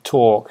fantastic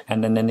talk,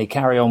 and then they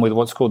carry on with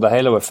what's called the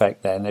halo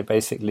effect there. And they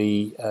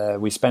basically,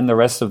 we spend the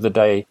rest of the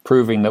day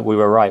proving that we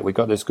were right. We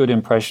got this good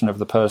impression of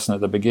the person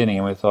at the beginning,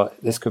 and we thought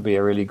this could be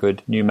a really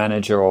good new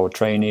manager or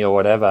trainee or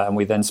whatever. And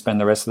we then spend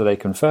the rest of the day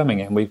confirming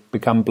it. And we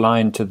become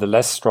blind to the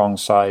less strong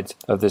side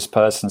of this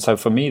person. So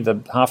for me,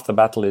 half the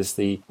battle is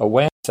the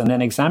awareness, and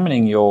then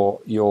examining your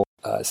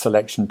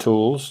selection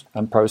tools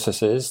and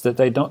processes that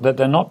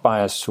they're not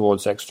biased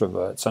towards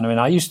extroverts. And I mean,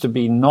 I used to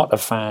be not a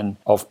fan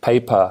of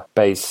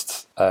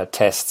paper-based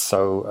tests,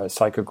 so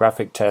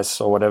psychographic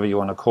tests or whatever you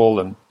want to call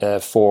them,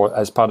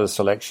 as part of the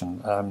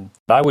selection.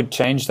 I would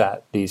change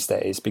that these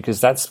days,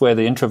 because that's where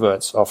the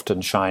introverts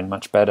often shine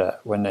much better,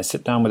 when they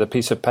sit down with a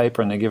piece of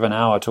paper and they give an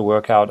hour to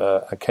work out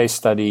a case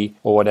study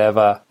or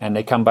whatever, and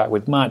they come back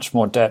with much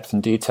more depth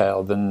and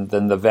detail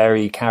than the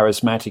very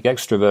charismatic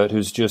extrovert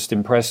who's just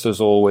impressed us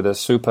all with a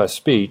super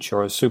speech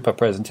or a super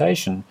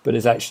presentation, but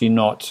is actually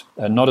not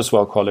as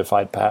well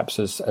qualified perhaps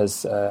as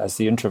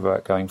the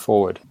introvert going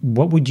forward.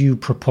 What would you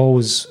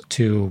propose use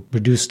to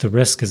reduce the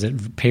risk? Is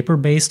it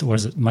paper-based, or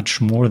is it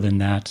much more than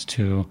that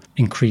to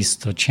increase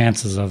the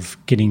chances of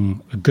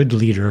getting a good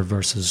leader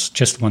versus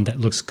just one that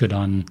looks good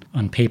on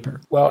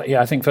paper? Well,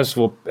 yeah, I think first of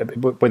all,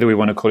 whether we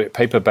want to call it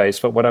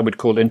paper-based, but what I would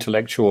call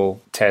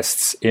intellectual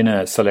tests in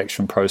a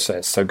selection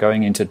process. So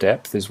going into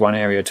depth is one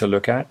area to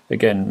look at.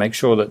 Again, make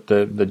sure that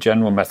the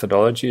general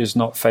methodology is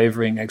not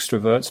favoring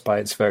extroverts by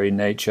its very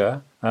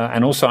nature.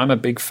 And also, I'm a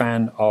big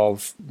fan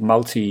of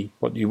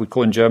what you would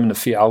call in German the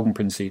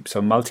Vier-Augen-Prinzip,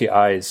 so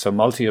multi-eyes, so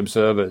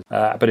multi-observers.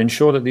 But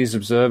ensure that these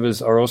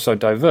observers are also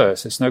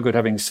diverse. It's no good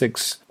having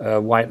 6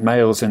 white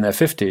males in their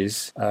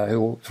 50s,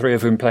 3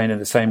 of whom playing in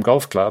the same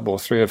golf club, or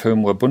 3 of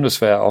whom were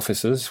Bundeswehr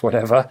officers,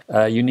 whatever.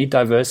 You need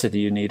diversity.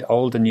 You need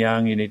old and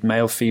young. You need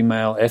male,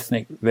 female,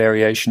 ethnic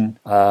variation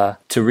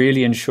to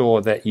really ensure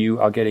that you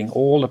are getting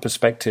all the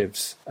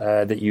perspectives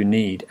that you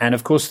need. And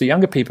of course, the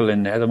younger people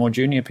in there, the more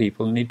junior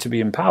people, need to be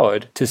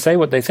empowered to say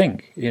what they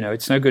think.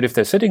 It's no good if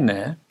they're sitting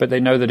there, but they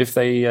know that if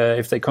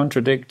they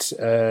contradict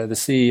the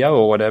CEO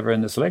or whatever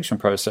in the selection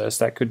process,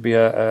 that could be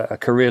a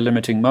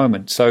career-limiting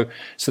moment. So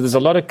there's a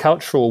lot of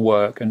cultural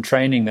work and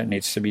training that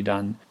needs to be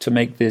done to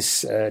make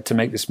this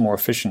more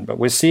efficient. But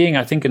we're seeing,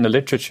 I think, in the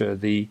literature,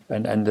 the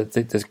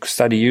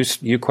study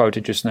you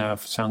quoted just now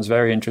sounds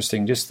very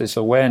interesting. Just this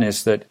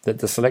awareness that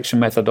the selection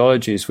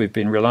methodologies we've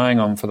been relying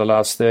on for the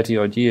last 30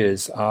 odd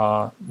years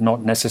are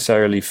not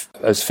necessarily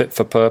as fit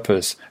for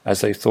purpose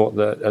as they thought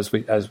as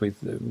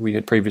we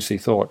had previously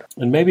thought.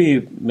 And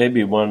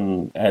maybe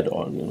one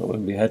add-on,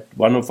 when we had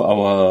one of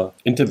our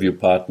interview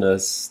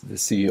partners, the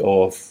CEO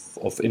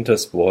of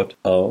Intersport,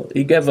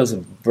 he gave us a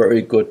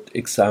very good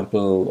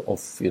example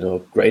of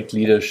great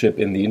leadership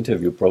in the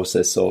interview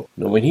process. So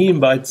when he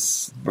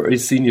invites very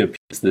senior people,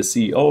 the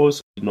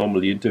CEOs, he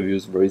normally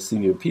interviews very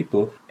senior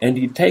people, and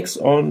he takes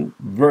on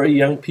very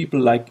young people,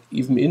 like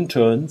even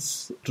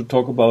interns, to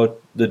talk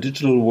about the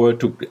digital world,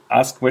 to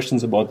ask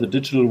questions about the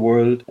digital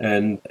world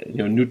and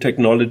new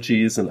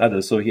technologies and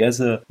others. So he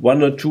has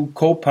 1 or 2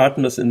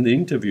 co-partners in the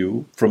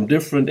interview from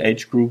different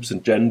age groups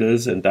and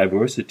genders and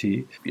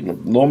diversity.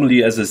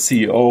 Normally as a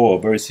CEO or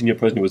a very senior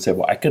person, you would say,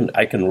 well,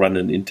 I can run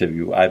an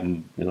interview.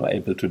 I'm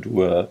able to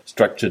do a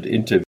structured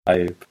interview.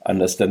 I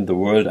understand the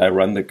world. I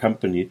run the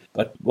company.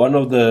 But one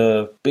of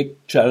the big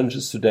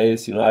challenges today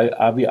is,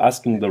 are we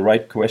asking the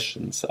right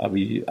questions? Are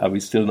we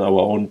still in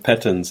our own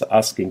patterns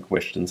asking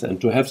questions? And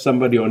to have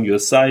somebody on your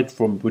side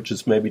which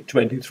is maybe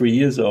 23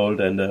 years old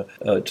and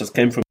just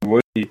came from the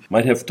world,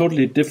 might have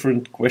totally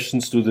different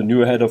questions to the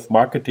new head of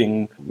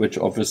marketing, which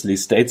obviously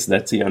states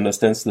that he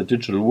understands the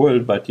digital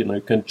world, but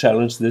you can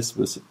challenge this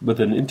with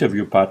an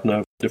interview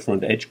partner,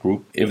 different age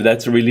group, if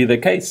that's really the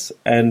case.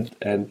 And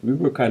we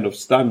were kind of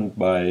stunned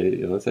by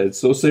it's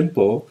so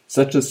simple,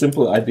 such a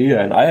simple idea,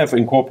 and I have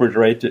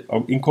incorporated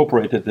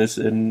this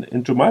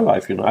into my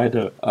life.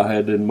 I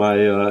had in my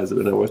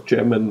when I was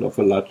chairman of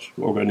a large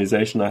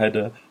organization,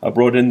 I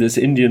brought in this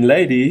Indian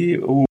lady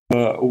who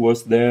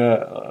was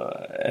there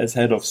as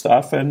head of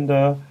staff,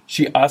 and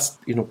she asked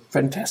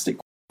fantastic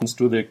questions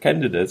to the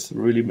candidates,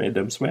 really made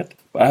them sweat.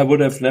 I would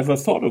have never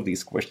thought of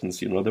these questions,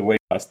 the way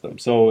I asked them.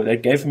 So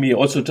that gave me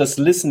also, just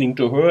listening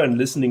to her and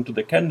listening to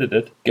the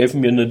candidate, gave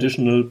me an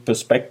additional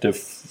perspective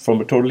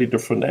from a totally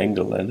different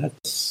angle, and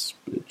that's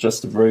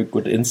just a very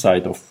good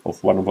insight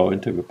of one of our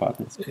interview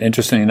partners.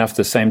 Interestingly enough,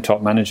 the same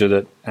top manager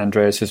that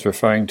Andreas is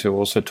referring to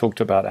also talked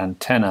about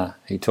antenna.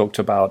 He talked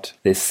about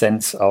this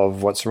sense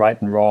of what's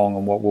right and wrong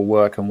and what will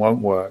work and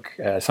won't work.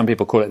 Some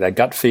people call it their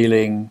gut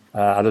feeling.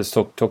 Others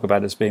talk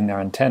about it as being their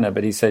antenna.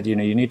 But he said, you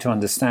need to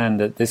understand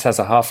that this has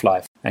a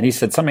half-life. And he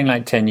said something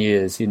like 10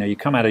 years. You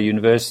come out of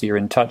university, you're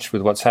in touch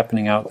with what's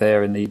happening out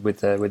there with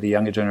the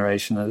younger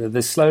generation.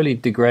 This slowly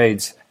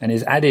degrades and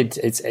is added.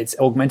 It's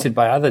augmented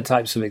by other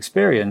types of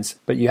experience.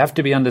 But you have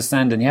to be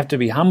understanding. You have to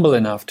be humble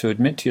enough to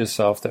admit to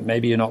yourself that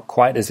maybe you're not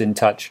quite as in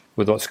touch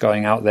with what's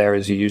going out there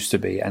as you used to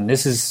be. And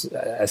this is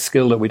a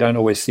skill that we don't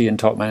always see in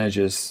top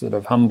managers, sort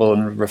of humble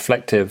and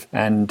reflective.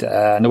 And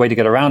the way to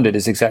get around it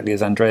is exactly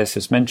as Andreas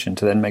just mentioned,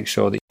 to then make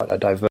sure that you've got a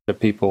diverse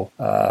people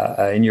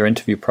in your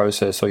interview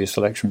process or your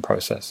selection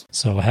process.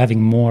 So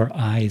having more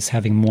eyes,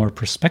 having more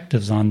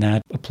perspectives on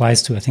that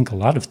applies to, I think, a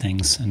lot of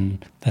things.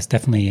 And that's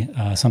definitely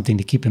something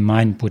to keep in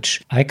mind,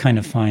 which I kind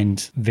of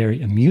find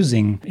very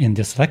amusing in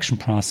the selection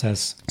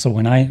process. So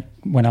when I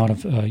went out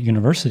of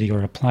university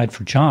or applied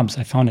for jobs,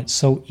 I found it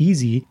so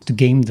easy to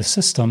game the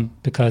system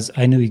because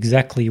I knew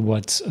exactly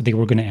what they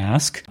were going to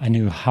ask. I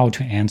knew how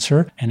to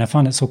answer. And I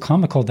found it so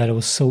comical that it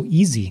was so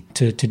easy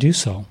to do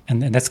so.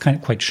 And that's kind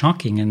of quite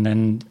shocking. And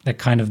then that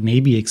kind of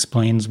maybe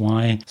explains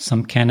why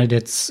some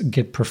candidates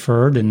get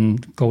preferred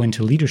and go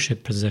into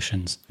leadership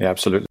positions. Yeah,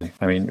 absolutely.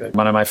 I mean,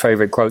 one of my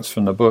favorite quotes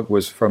from the book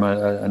was from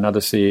another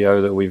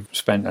CEO that we've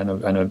spent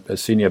and a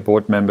senior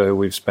board member who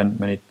we've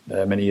spent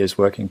many years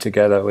working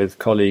together with,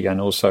 colleague and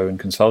also in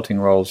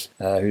consulting roles,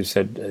 who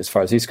said, as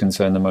far as he's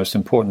concerned, the most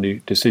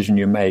important decision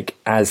you make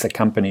as a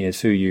company is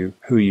who you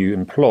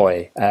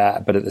employ.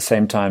 But at the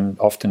same time,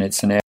 often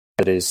it's an area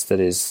that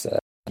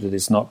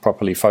is not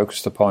properly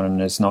focused upon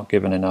and is not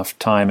given enough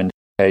time and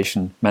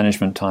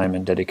management time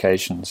and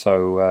dedication.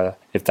 So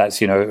if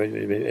that's,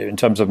 in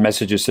terms of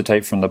messages to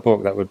take from the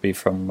book, that would be,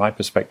 from my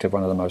perspective,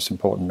 one of the most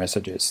important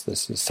messages.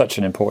 This is such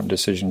an important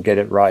decision. Get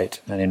it right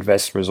and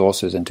invest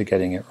resources into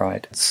getting it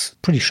right. It's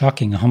pretty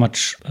shocking how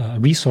much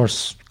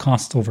resource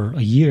costs over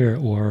a year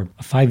or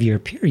a 5-year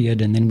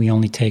period, and then we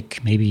only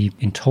take maybe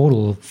in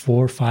total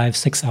 4, 5,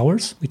 6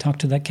 hours. We talk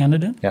to that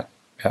candidate. Yeah.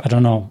 I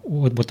don't know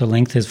what the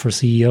length is for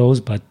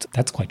CEOs, but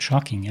that's quite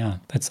shocking. Yeah,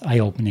 that's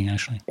eye-opening,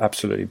 actually.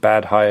 Absolutely.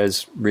 Bad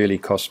hires really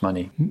cost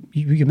money.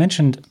 You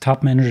mentioned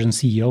top managers and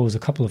CEOs a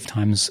couple of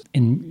times.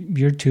 In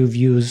your two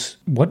views,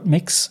 what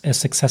makes a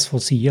successful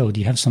CEO?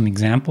 Do you have some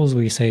examples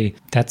where you say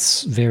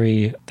that's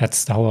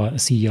how a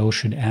CEO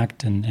should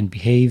act and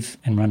behave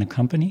and run a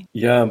company?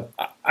 Yeah,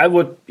 I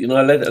would,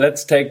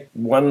 let's take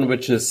one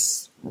which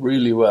is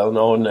really well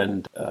known,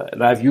 and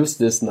I've used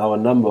this now a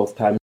number of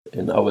times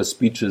in our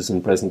speeches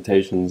and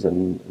presentations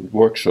and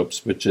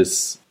workshops, which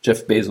is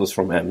Jeff Bezos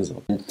from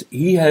Amazon. And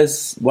he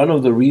has, one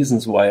of the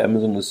reasons why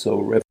Amazon is so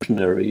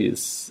revolutionary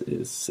is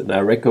and I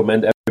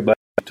recommend everybody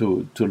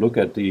to look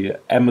at the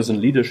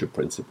Amazon leadership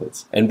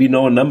principles. And we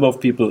know a number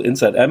of people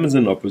inside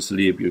Amazon.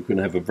 Obviously, you can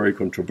have a very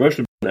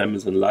controversial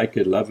Amazon, like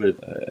it, love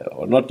it,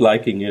 or not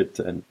liking it,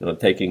 and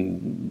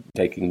taking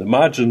the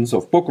margins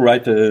of book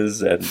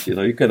writers, and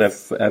you can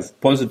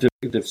have positive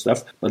negative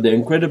stuff, but they're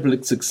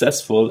incredibly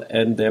successful,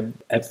 and they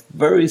have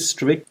very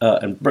strict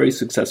and very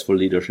successful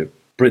leadership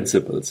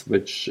principles,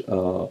 which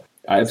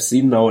I've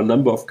seen now a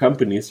number of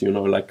companies,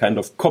 like kind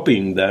of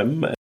copying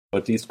them, or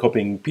at least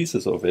copying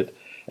pieces of it.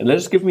 And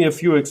let's give me a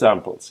few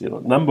examples.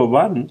 Number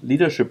one,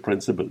 leadership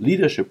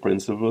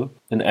principle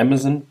in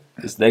Amazon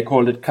is, they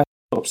call it customer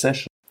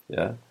obsession.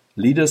 Yeah,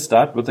 leaders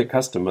start with the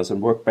customers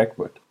and work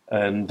backward.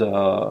 And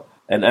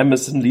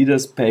Amazon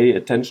leaders pay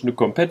attention to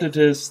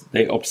competitors.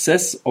 They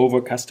obsess over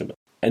customers.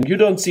 And you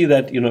don't see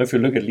that, if you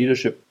look at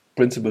leadership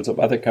principles of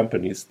other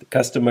companies, the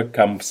customer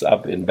comes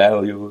up in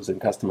values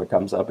and customer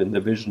comes up in the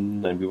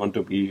vision, and we want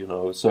to be,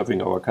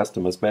 serving our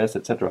customers best,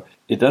 etc.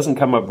 It doesn't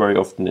come up very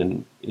often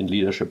in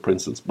leadership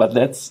principles. But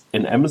that's,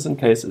 in Amazon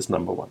case, is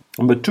number one.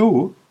 Number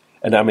two,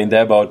 and I mean,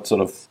 they're about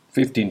sort of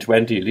 15,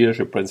 20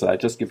 leadership principles. I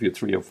just give you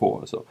 3 or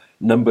 4. So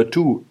number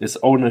two is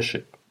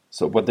ownership.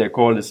 So what they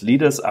call is,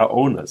 leaders are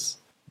owners.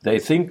 They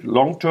think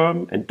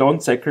long-term and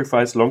don't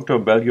sacrifice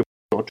long-term value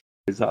for short-term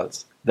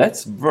results.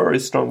 That's very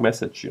strong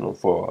message,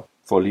 for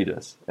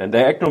leaders. And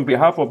they act on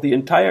behalf of the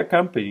entire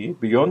company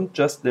beyond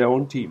just their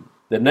own team.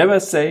 They never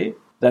say,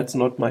 that's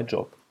not my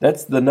job.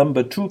 That's the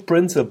number 2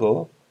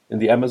 principle in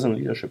the Amazon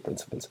leadership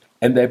principles.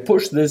 And they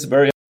push this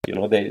very,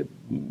 they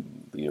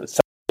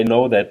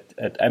know that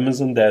at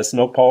Amazon there's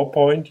no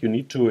PowerPoint. You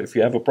need to, if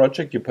you have a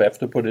project, you have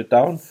to put it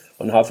down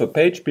on half a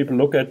page. People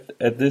look at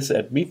this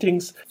at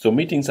meetings. So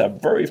meetings are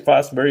very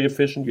fast, very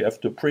efficient. You have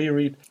to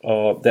pre-read.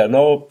 There are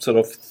no sort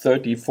of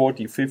 30,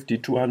 40, 50,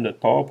 200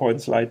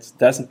 PowerPoint slides.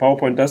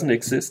 PowerPoint doesn't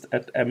exist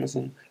at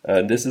Amazon.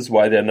 And this is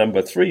why their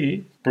number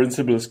 3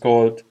 principle is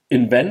called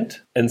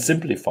invent and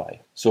simplify.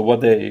 So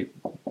what they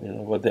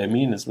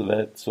mean is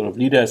that sort of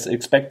leaders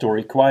expect to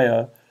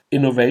require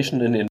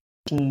innovation and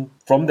innovation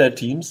from their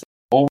teams.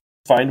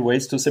 Find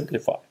ways to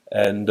simplify.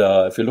 And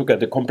if you look at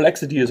the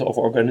complexities of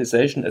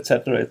organization,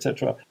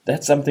 etc.,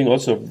 that's something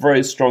also a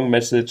very strong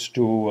message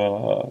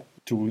to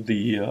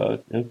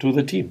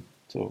the team.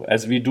 So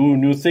as we do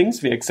new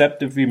things, we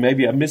accept if we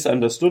maybe are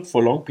misunderstood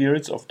for long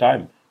periods of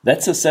time.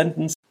 That's a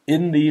sentence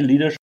in the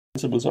leadership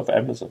principles of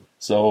Amazon.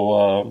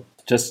 So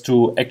just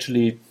to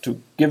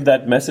give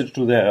that message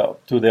to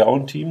their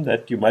own team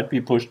that you might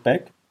be pushed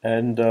back,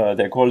 and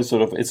they call it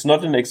sort of, it's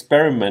not an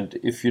experiment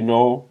if you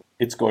know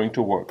it's going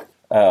to work.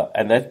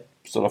 And that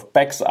sort of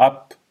backs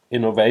up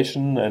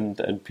innovation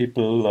and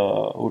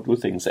people who do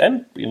things.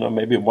 And,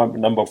 maybe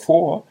number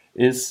 4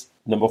 is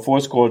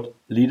called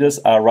leaders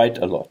are right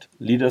a lot.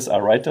 Leaders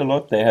are right a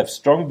lot. They have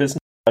strong business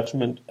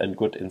judgment and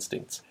good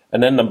instincts.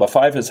 And then number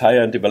 5 is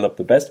hire and develop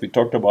the best. We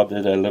talked about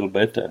it a little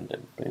bit, and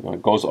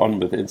it goes on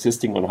with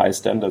insisting on high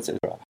standards,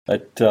 etc.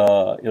 But,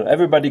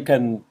 everybody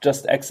can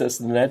just access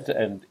the net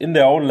and in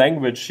their own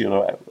language,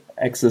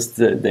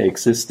 they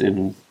exist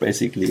in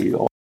basically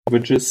all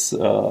languages.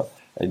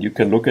 And you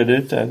can look at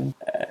it, and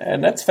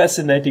that's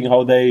fascinating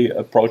how they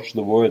approach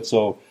the world.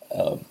 So,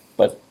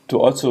 but to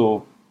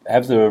also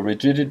have the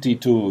rigidity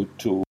to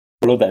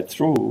follow that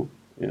through,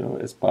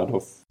 is part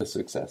of the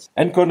success.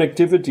 And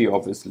connectivity,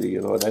 obviously,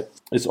 that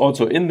is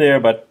also in there.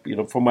 But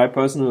from my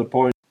personal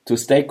point, to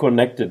stay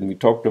connected, and we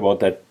talked about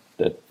that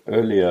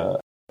earlier.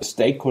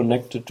 Stay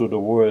connected to the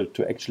world,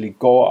 to actually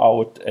go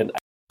out, and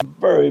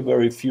very,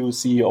 very few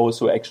CEOs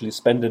who actually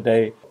spend a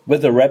day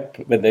with a rep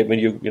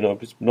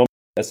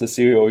as a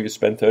CEO, you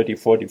spend 30,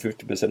 40,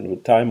 50% of the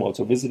time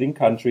also visiting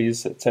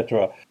countries,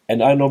 etc.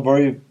 And I know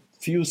very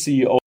few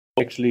CEOs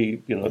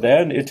actually,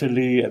 they're in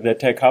Italy and they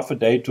take half a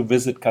day to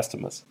visit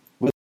customers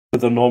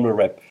with a normal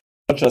rep.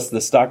 Not just the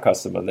star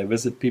customer, they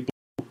visit people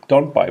who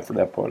don't buy for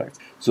their products.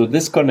 So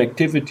this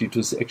connectivity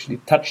to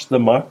actually touch the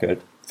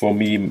market for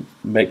me,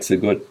 makes a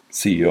good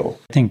CEO.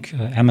 I think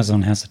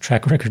Amazon has a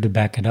track record to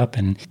back it up,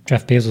 and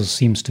Jeff Bezos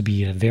seems to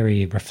be a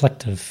very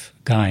reflective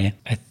guy.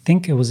 I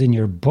think it was in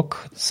your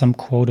book, some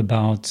quote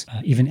about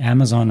even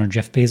Amazon or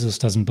Jeff Bezos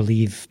doesn't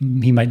believe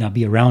he might not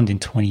be around in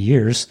 20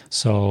 years.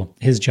 So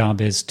his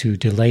job is to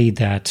delay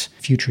that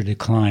future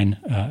decline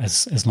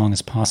as long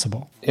as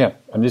possible. Yeah,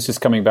 and this is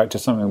coming back to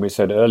something we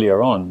said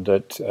earlier on,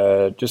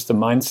 that just the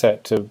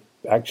mindset to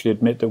actually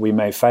admit that we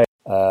may fail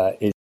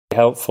is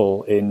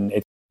helpful in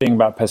it. Being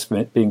about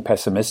being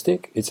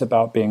pessimistic, it's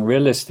about being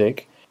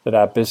realistic that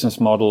our business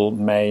model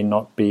may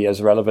not be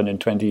as relevant in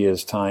 20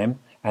 years' time.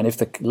 And if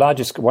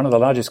one of the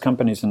largest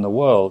companies in the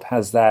world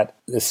has that,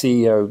 the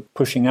CEO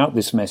pushing out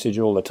this message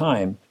all the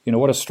time,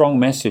 what a strong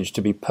message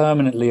to be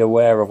permanently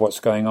aware of what's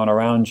going on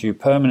around you,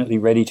 permanently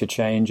ready to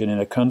change and in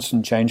a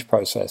constant change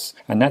process.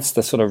 And that's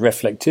the sort of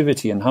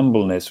reflectivity and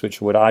humbleness,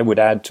 which I would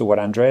add to what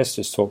Andreas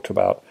just talked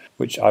about,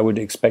 which I would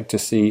expect to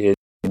see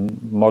in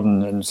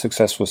modern and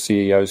successful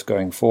CEOs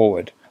going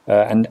forward.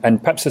 And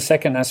perhaps the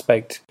second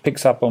aspect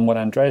picks up on what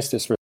Andreas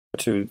just referred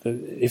to.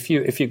 If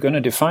you're going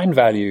to define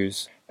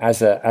values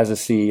as a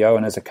CEO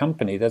and as a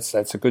company, that's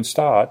a good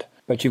start.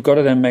 But you've got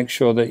to then make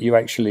sure that you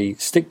actually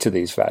stick to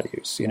these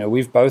values.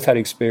 We've both had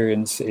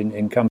experience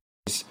in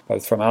companies,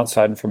 both from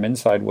outside and from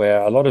inside,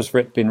 where a lot has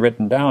been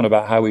written down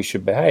about how we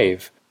should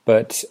behave.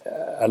 But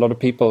a lot of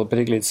people,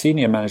 particularly at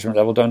senior management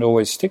level, don't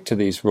always stick to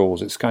these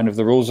rules. It's kind of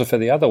the rules are for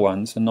the other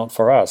ones and not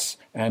for us.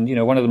 And,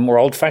 one of the more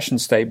old-fashioned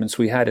statements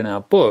we had in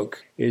our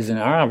book is, in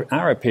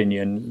our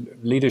opinion,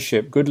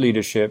 good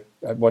leadership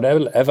at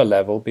whatever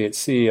level, be it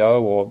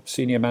CEO or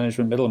senior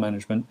management, middle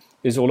management,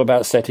 is all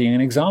about setting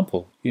an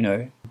example.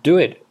 Do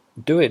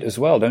it as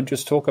well. Don't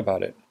just talk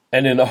about it.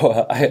 And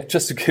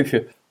just to give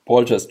you,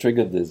 Paul just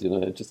triggered this,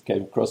 it just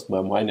came across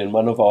my mind in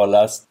one of our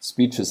last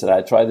speeches, and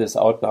I tried this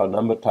out now a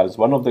number of times.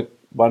 One of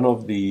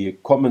the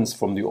comments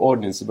from the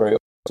audience is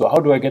so how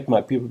do I get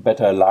my people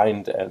better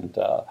aligned and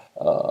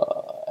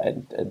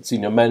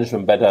senior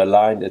management better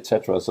aligned,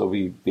 etc. So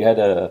we had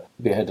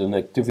an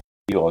activity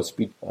or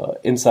speech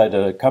inside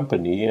a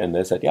company, and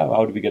they said,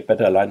 how do we get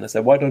better aligned? I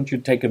said, why don't you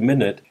take a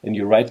minute and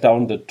you write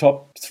down the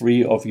top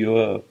 3 of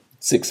your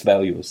 6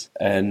 values,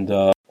 and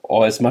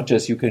or as much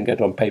as you can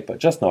get on paper.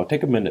 Just now,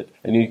 take a minute.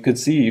 And you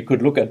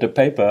could look at the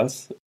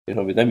papers,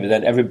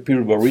 then every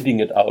people were reading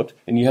it out,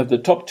 and you have the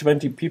top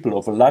 20 people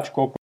of a large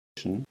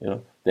corporation,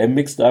 they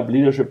mixed up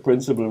leadership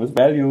principle with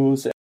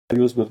values, and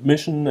values with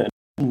mission,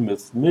 and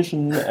with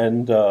mission,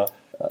 and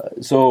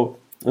so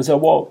I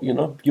said,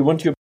 you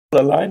want your people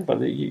aligned,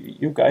 but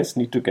you guys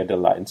need to get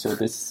aligned. So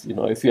this,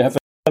 if you have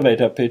an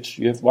elevator pitch,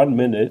 you have 1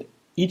 minute,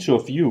 each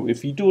of you,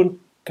 if you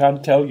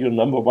can't tell your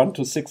number 1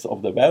 to 6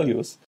 of the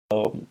values,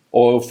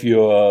 or of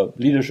your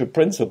leadership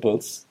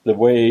principles, the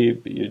way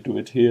you do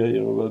it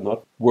here, will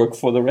not work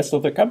for the rest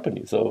of the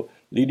company. So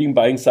leading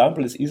by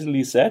example is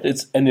easily said.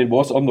 It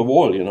was on the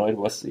wall. It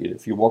was,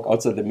 if you walk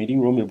outside the meeting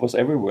room, it was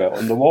everywhere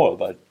on the wall.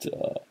 But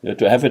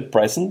to have it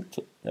present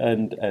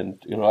and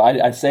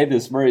I say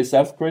this very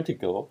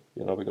self-critical,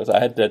 because I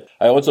had that.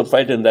 I also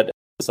felt in that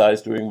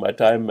exercise during my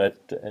time at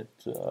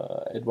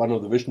one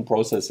of the vision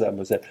processes.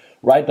 I said,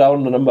 write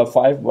down the number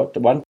 5, what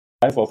 1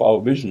 5 of our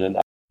vision, and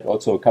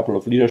also a couple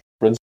of leadership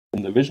principles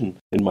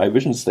in my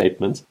vision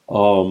statements,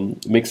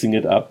 mixing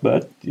it up.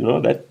 But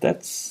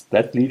that's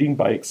leading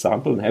by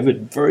example and have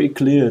it very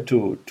clear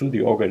to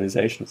the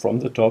organization from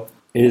the top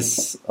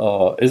is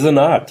an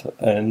art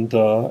and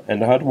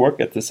hard work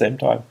at the same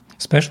time.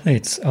 Especially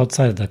it's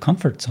outside of the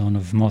comfort zone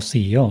of most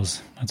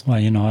CEOs. That's why,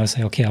 I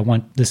say, okay, I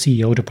want the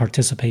CEO to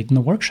participate in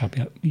the workshop.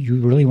 You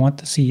really want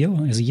the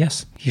CEO? I say,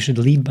 yes, he should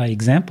lead by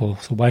example.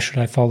 So why should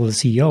I follow the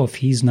CEO if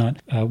he's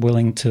not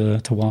willing to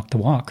walk the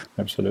walk?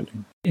 Absolutely.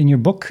 In your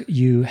book,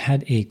 you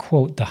had a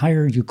quote, the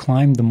higher you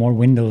climb, the more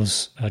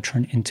windows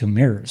turn into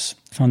mirrors.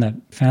 I found that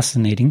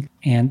fascinating.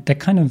 And that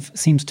kind of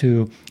seems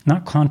to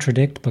not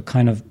contradict, but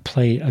kind of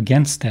play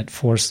against that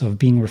force of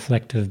being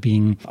reflective,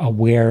 being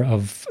aware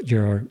of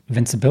your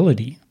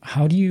invincibility.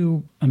 Can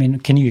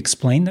you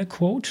explain that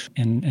quote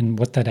and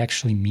what that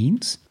actually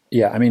means?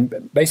 Yeah,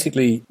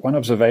 basically, one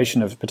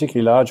observation of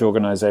particularly large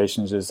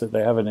organizations is that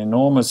they have an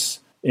enormous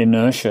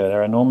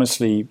inertia.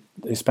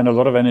 They spend a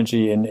lot of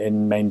energy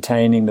in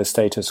maintaining the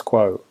status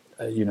quo.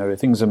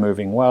 Things are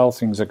moving well,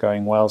 things are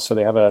going well, so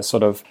they have a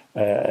sort of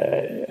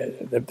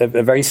they're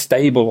very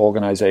stable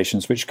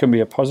organizations, which can be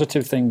a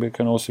positive thing, but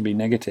can also be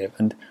negative.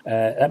 And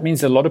that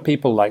means a lot of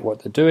people like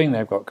what they're doing,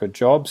 they've got good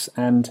jobs,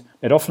 and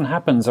it often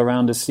happens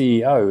around a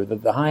CEO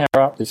that the higher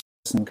up this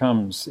person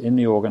comes in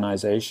the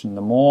organization,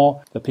 the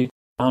more the people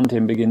around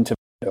him begin to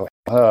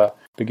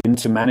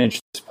manage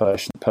this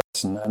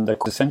person. And they're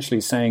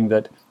essentially saying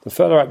that the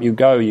further up you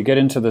go, you get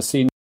into the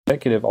senior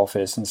executive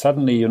office, and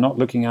suddenly you're not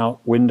looking out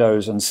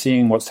windows and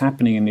seeing what's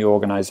happening in the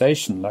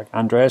organization, like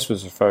Andreas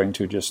was referring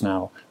to just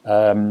now.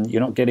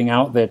 You're not getting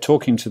out there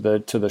talking to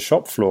the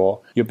shop floor.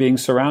 You're being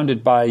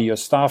surrounded by your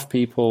staff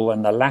people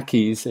and the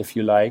lackeys, if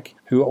you like,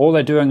 who all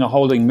they're doing are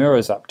holding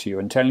mirrors up to you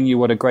and telling you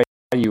what a great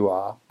you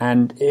are.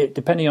 And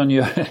depending on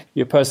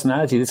your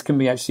personality, this can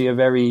be actually a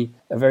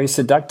very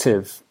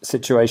seductive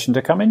situation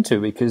to come into,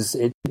 because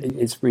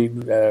it's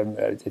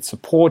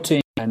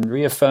supporting and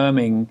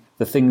reaffirming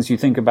the things you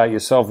think about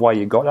yourself, why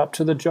you got up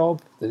to the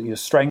job, your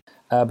strength.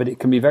 But it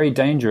can be very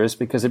dangerous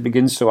because it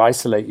begins to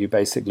isolate you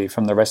basically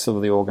from the rest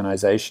of the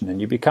organization, and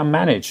you become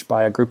managed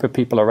by a group of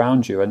people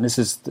around you. And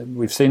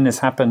we've seen this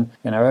happen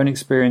in our own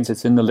experience.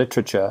 It's in the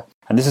literature.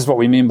 And this is what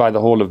we mean by the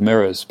Hall of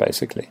Mirrors,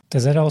 basically.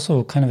 Does that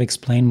also kind of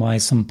explain why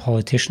some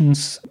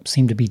politicians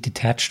seem to be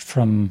detached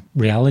from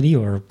reality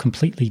or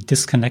completely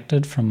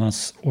disconnected from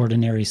us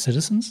ordinary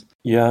citizens?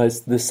 Yeah,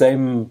 it's the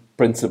same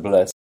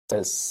principle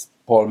as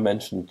Paul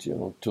mentioned,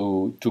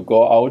 to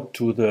go out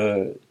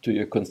to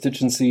your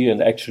constituency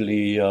and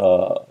actually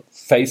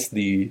face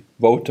the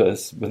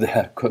voters with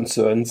their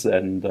concerns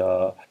and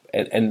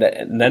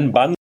then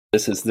bundle.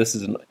 This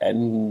is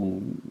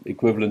an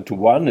equivalent to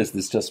one. Is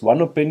this just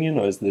one opinion,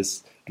 or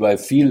do I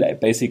feel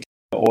basically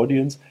the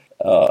audience?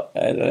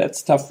 And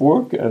that's tough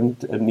work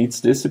and needs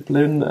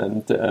discipline.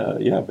 And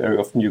very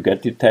often you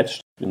get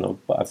detached.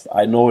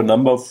 I know a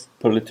number of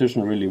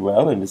politicians really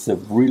well, and it's a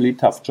really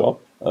tough job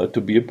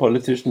to be a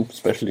politician,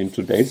 especially in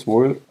today's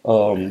world.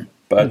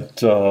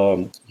 But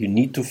you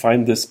need to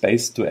find the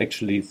space to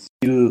actually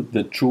feel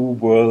the true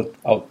world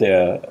out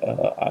there.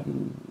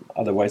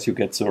 Otherwise, you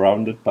get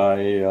surrounded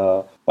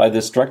by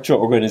the structure,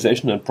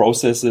 organization, and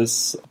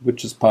processes,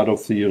 which is part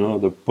of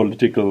the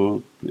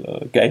political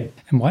game.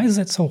 And why is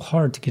it so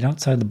hard to get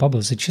outside the bubble?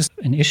 Is it just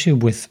an issue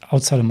with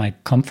outside of my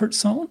comfort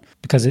zone?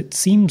 Because it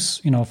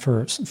seems,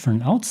 for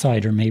an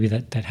outsider maybe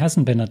that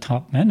hasn't been a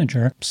top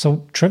manager,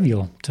 so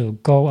trivial to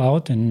go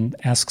out and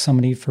ask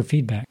somebody for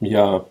feedback.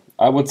 Yeah,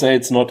 I would say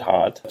it's not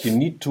hard. You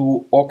need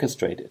to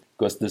orchestrate it,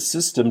 because the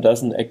system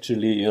doesn't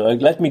actually.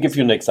 Let me give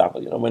you an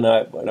example. When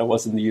I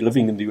was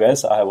living in the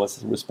US, I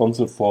was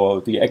responsible for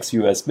the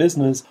ex-US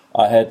business.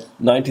 I had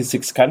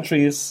 96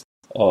 countries,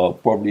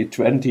 probably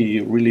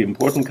 20 really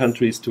important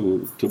countries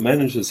to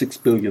manage a 6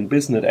 billion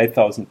business,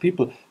 8,000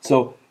 people.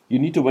 So you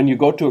need to, when you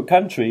go to a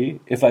country,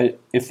 if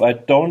I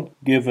don't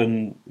give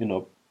an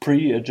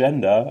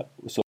pre-agenda,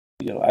 so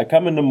I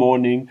come in the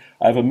morning,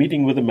 I have a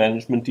meeting with the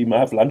management team, I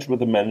have lunch with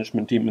the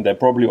management team, and they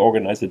probably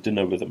organize a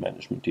dinner with the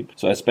management team.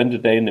 So I spend a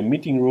day in the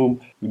meeting room,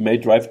 we may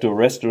drive to a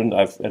restaurant,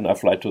 and I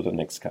fly to the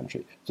next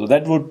country. So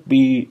that would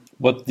be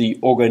what the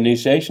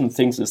organization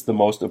thinks is the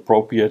most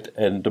appropriate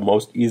and the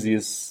most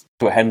easiest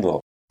to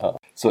handle.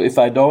 So if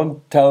I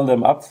don't tell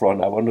them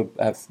upfront, I want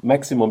to have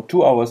maximum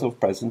 2 hours of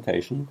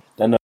presentation,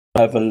 then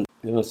I have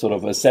sort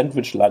of a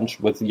sandwich lunch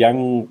with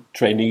young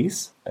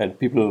trainees and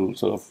people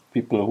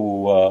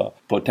who are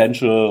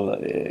potential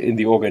in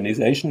the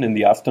organization. In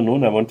the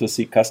afternoon, I want to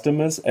see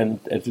customers, and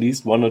at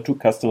least 1 or 2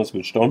 customers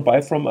which don't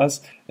buy from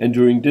us. And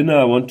during dinner,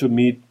 I want to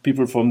meet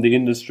people from the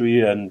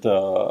industry and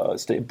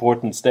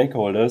important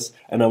stakeholders.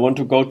 And I want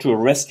to go to a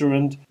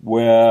restaurant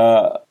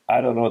where,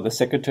 the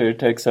secretary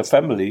takes her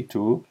family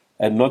to.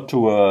 And I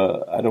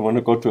don't want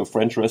to go to a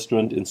French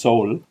restaurant in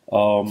Seoul.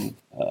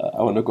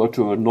 I want to go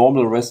to a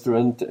normal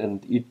restaurant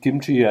and eat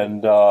kimchi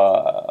and,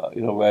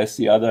 where I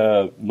see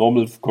other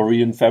normal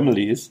Korean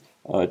families,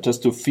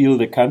 just to feel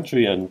the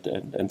country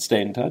and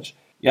stay in touch.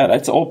 Yeah,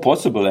 that's all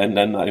possible. And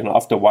then,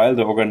 after a while,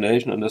 the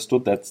organization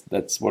understood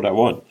that's what I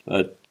want.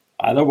 But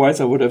otherwise,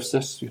 I would have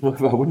just, if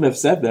I wouldn't have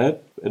said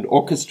that and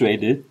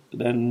orchestrated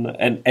then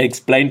and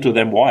explained to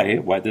them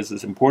why this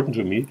is important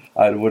to me,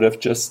 I would have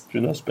just,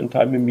 spent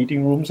time in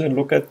meeting rooms and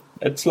look at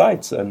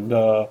slides and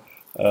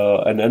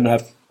then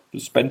have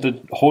spent the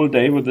whole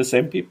day with the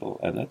same people.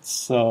 And that's,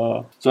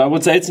 so I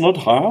would say it's not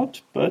hard,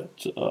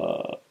 but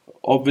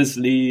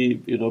obviously,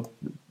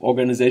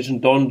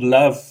 organizations don't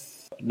love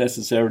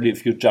necessarily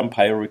if you jump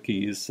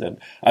hierarchies. And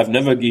I've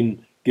never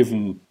been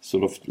given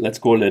sort of, let's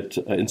call it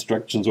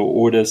instructions or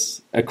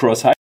orders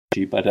across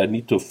hierarchy, but I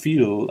need to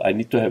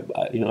have,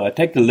 I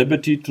take the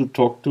liberty to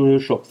talk to a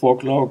shop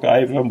floor guy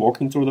if I'm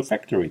walking through the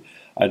factory.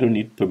 I don't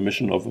need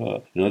permission of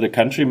the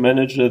country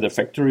manager, the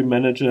factory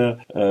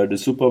manager, the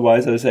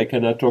supervisor. Say,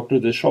 can I talk to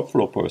the shop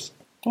floor person?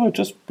 I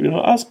just,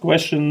 ask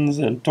questions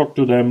and talk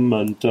to them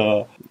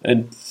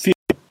and feel.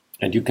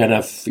 And you can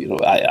have,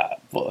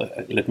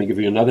 let me give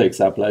you another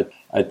example.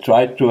 I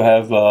tried to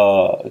have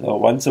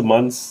once a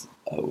month.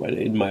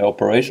 In my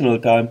operational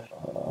time,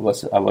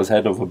 I was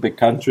head of a big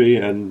country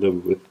and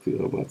with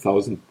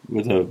 1,000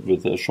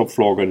 with a shop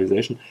floor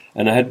organization,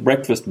 and I had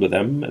breakfast with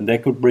them, and they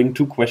could bring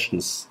 2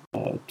 questions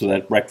to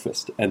that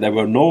breakfast, and there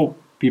were no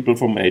people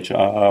from HR,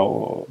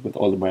 or with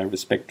all my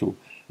respect to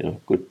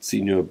good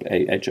senior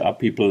HR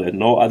people, and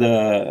no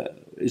other.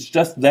 It's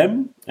just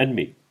them and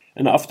me.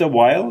 And after a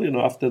while,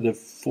 after the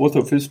 4th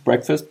or 5th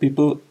breakfast,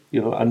 people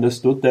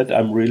understood that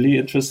I'm really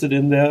interested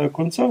in their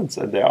concerns.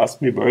 And they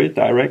asked me very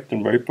direct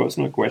and very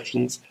personal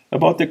questions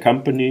about the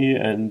company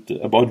and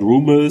about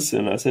rumors.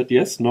 And I said,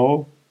 yes,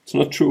 no, it's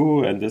not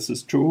true. And this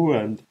is true.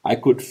 And I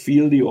could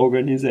feel the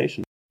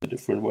organization in a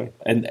different way.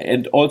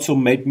 And also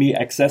made me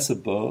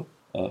accessible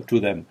to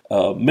them.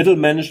 Middle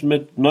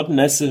management not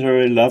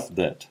necessarily loved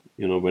that.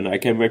 when I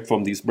came back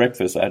from these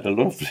breakfasts, I had a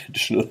lot of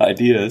additional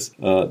ideas.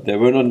 They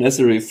were not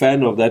necessarily a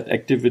fan of that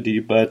activity,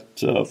 but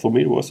for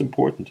me it was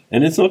important.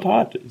 And it's not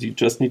hard. You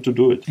just need to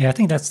do it. Yeah, I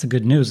think that's the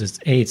good news.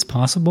 It's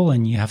possible,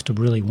 and you have to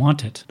really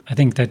want it. I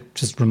think that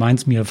just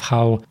reminds me of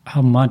how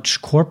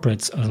much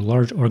corporates or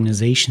large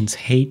organizations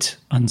hate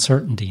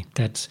uncertainty.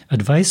 That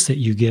advice that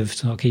you give,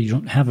 so, okay, you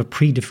don't have a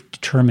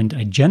predetermined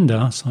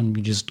agenda, so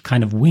you just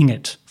kind of wing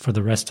it for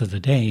the rest of the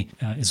day,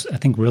 is, I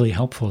think, really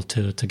helpful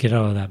to get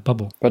out of that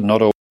bubble. But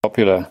not all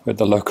popular with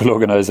the local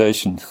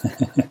organization.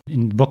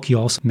 In the book, you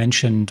also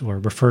mentioned or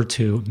referred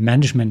to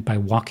management by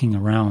walking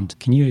around.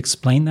 Can you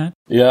explain that?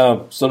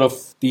 Yeah, sort of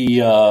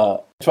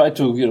try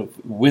to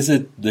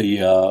visit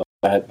the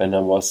when I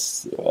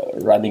was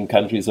running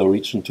countries or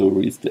region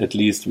to at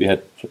least we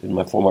had in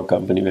my former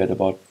company we had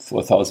about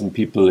 4,000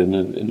 people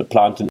in a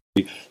plant.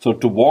 So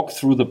to walk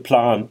through the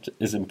plant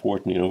is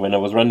important. When I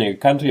was running a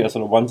country, I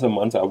sort of once a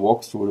month I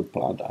walk through the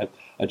plant.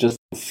 I just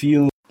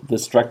feel the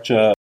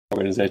structure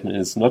organization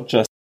is not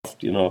just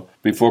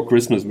before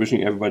Christmas,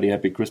 wishing everybody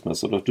happy Christmas.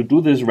 Sort of to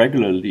do this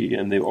regularly,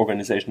 and the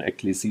organization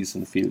actually sees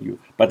and feel you.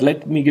 But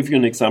let me give you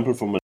an example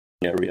from an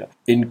area.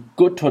 In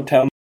good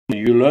hotel,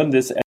 you learn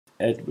this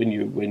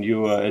when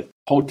you are at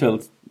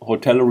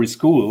hotellery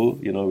school.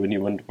 When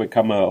you want to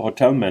become a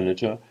hotel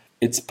manager,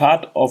 it's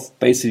part of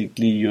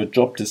basically your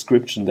job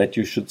description that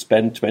you should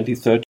spend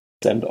 20-30%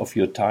 of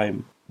your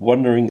time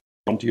wandering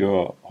around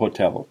your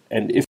hotel.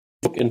 And if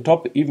you look in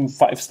top, even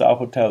 5-star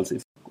hotels,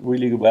 if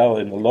really well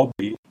in the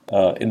lobby,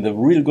 in the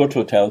real good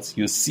hotels,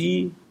 you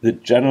see the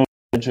general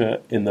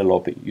manager in the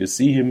lobby. You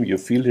see him, you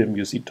feel him,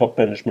 you see top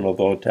management of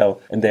the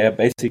hotel, and they are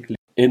basically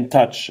in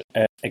touch.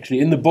 Actually,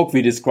 in the book,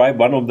 we describe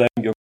one of them,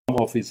 Jörg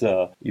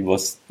Kramhoff. He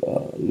was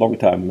a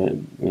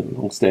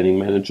long-standing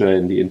manager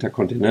in the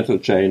Intercontinental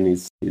chain.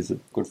 He's a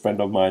good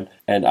friend of mine.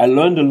 And I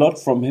learned a lot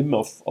from him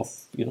of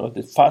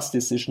the fast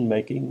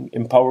decision-making,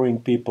 empowering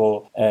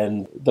people,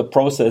 and the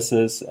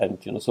processes, and,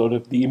 sort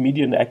of the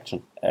immediate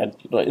action. And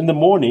in the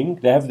morning,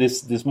 they have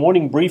this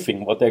morning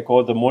briefing, what they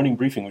call the morning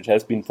briefing, which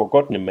has been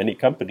forgotten in many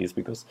companies,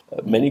 because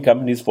many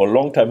companies for a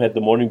long time had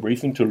the morning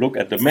briefing to look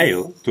at the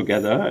mail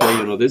together.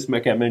 This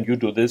McCammon, you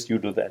do this, you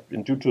do that.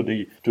 And due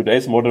to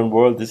today's modern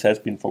world, this has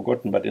been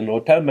forgotten. But in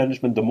hotel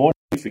management, the morning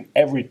briefing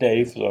every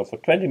day for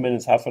 20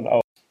 minutes, half an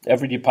hour,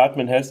 every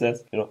department has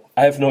that.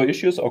 I have no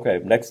issues. Okay,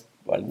 next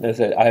one. They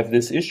say, I have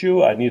this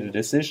issue. I need a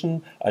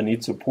decision. I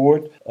need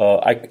support.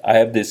 I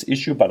have this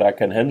issue, but I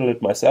can handle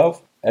it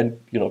myself.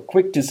 And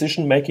quick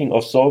decision making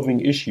of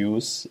solving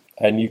issues,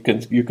 and you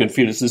can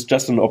feel this is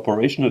just an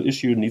operational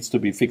issue, needs to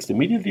be fixed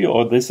immediately,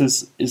 or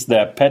is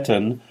there a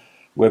pattern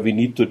where we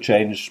need to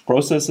change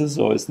processes,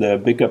 or is there a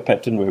bigger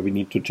pattern where we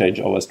need to change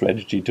our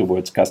strategy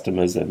towards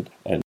customers and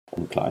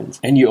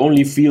clients? And you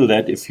only feel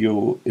that if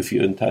you're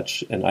in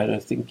touch. And I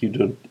don't think you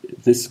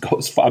don't. This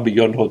goes far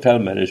beyond hotel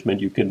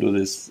management. You can do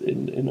this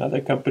in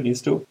other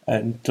companies too,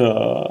 and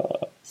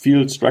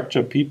field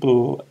structure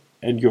people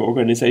and your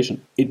organization.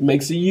 It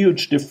makes a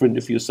huge difference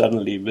if you're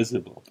suddenly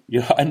visible.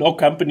 I know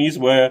companies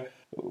where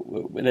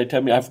they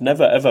tell me, I've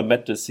never ever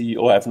met the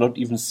CEO. I've not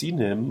even seen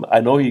him.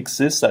 I know he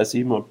exists. I see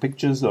him on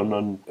pictures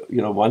on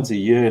once a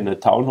year in a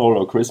town hall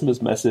or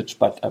Christmas message.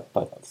 But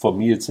for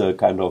me, it's a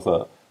kind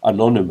of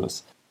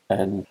anonymous.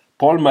 And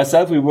Paul and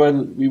myself, we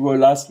were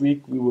last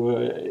week. We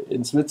were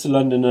in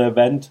Switzerland in an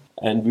event,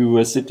 and we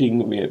were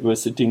sitting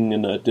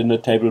in a dinner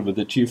table with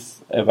the chief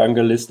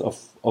evangelist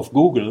of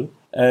Google,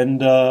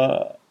 and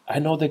I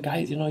know the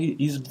guy.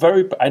 He's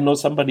very. I know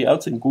somebody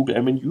else in Google.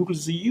 I mean, Google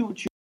is a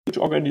huge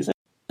organization,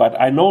 but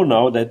I know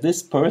now that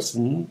this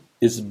person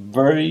is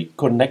very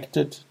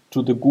connected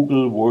to the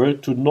Google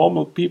world, to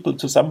normal people,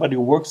 to somebody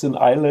who works in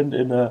Ireland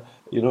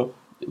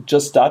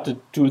just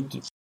started to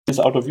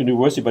out of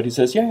university, but he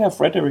says, yeah,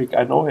 Frederick,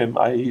 I know him.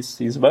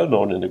 He's well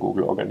known in the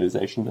Google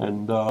organization,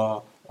 and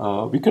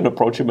we can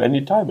approach him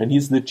anytime. And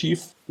he's the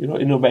chief,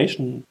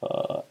 innovation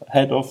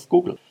head of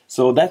Google.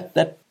 So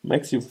that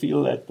makes you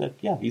feel that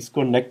he's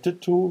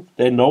connected to.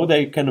 They know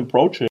they can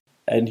approach him,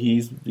 and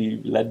he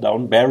let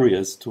down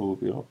barriers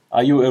to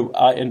are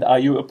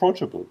you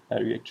approachable?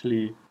 Are you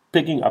actually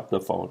picking up the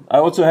phone? I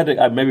also had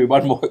maybe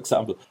one more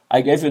example.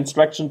 I gave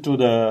instruction to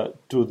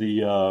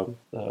the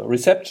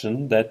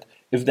reception that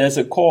if there's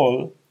a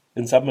call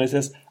and somebody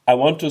says, I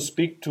want to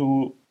speak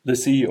to the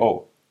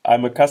CEO,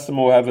 I'm a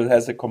customer who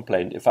has a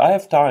complaint. If I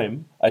have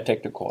time, I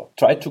take the call.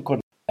 Try to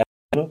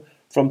connect.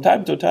 From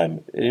time to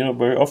time,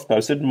 very often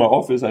I sit in my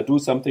office, I do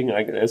something,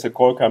 there's a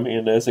call coming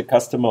in, there's a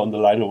customer on the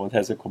line who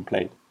has a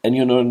complaint. And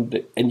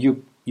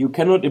you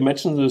cannot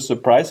imagine the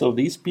surprise of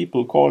these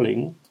people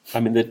calling. I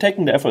mean, they're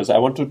taking the efforts. I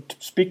want to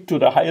speak to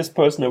the highest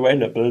person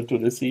available, to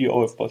the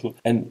CEO if possible.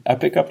 And I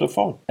pick up the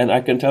phone. And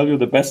I can tell you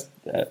the best,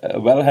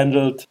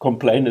 well-handled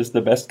complaint is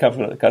the best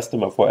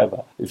customer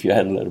forever, if you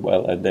handle it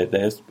well. And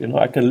there's,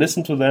 I can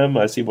listen to them.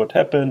 I see what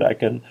happened. I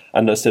can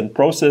understand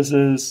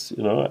processes,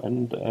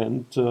 and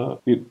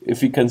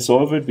if we can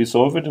solve it, we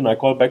solve it. And I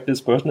call back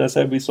this person. I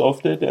say, we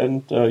solved it.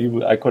 And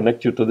I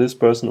connect you to this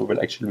person who will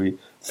actually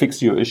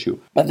fix your issue.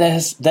 But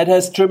that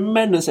has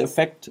tremendous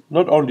effect,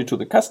 not only to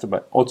the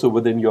customer, also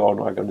within your your own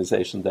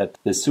organization, that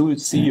the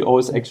CEO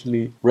is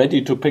actually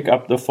ready to pick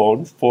up the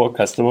phone for a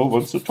customer who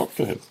wants to talk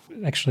to him.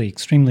 Actually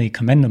extremely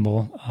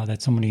commendable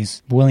that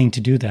somebody's willing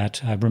to do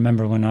that. I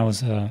remember when I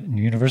was in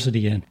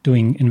university and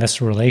doing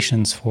investor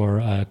relations for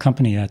a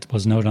company that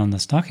was noted on the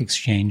stock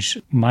exchange,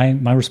 my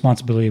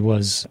responsibility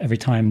was every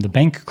time the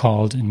bank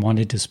called and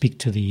wanted to speak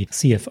to the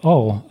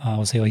CFO, I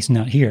would say, oh, he's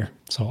not here.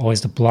 So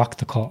always to block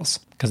the calls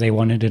because they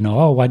wanted to know,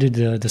 oh, why did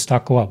the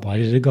stock go up? Why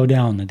did it go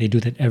down? And they do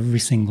that every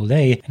single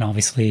day. And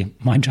obviously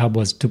my job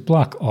was to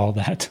block all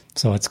that.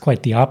 So it's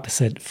quite the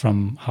opposite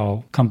from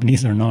how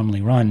companies are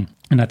normally run.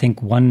 And I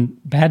think one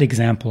bad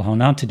example how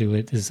not to do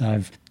it is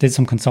I've did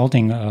some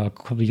consulting a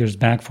couple of years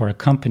back for a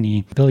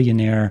company. A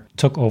billionaire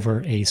took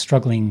over a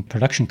struggling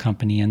production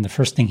company. And the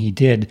first thing he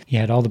did, he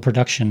had all the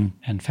production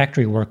and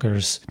factory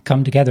workers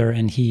come together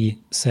and he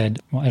said,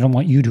 well, I don't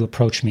want you to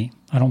approach me.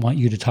 I don't want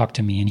you to talk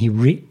to me. And he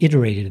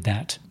reiterated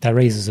that. That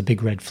raises a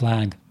big red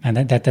flag. And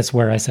that's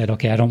where I said,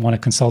 okay, I don't want to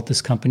consult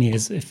this company.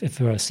 If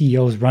a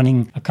CEO is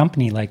running a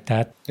company like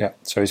that. Yeah,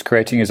 so he's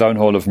creating his own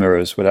hall of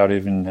mirrors without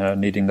even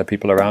needing the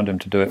people around him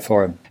to do it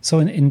for him. So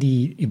in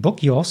the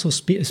book, you also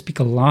speak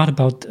a lot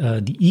about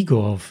the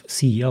ego of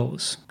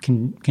CEOs.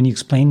 Can you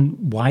explain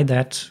why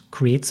that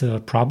creates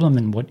a problem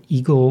and what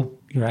ego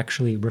you're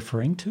actually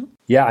referring to?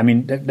 Yeah, I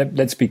mean,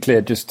 let's be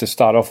clear, just to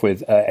start off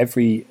with,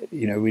 we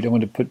don't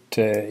want to put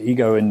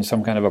ego in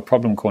some kind of a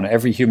problem corner.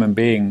 Every human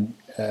being,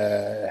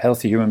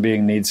 healthy human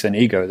being needs an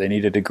ego. They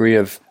need a degree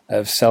of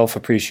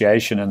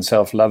self-appreciation and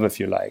self-love, if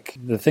you like.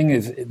 The thing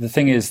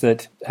is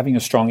that having a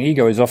strong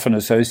ego is often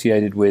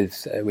associated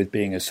with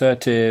being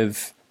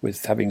assertive,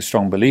 with having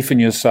strong belief in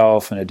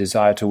yourself and a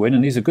desire to win.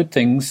 And these are good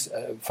things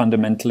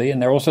fundamentally.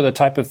 And they're also the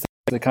type of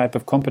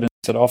competence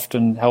that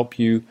often help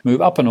you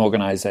move up an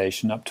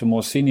organization, up to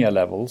more senior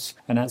levels.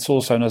 And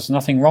there's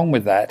nothing wrong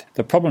with that.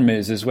 The problem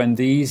is when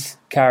these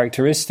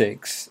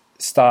characteristics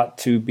start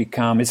to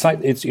become,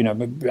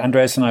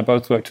 Andreas and I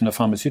both worked in the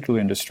pharmaceutical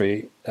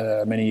industry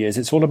many years.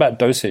 It's all about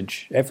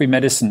dosage. Every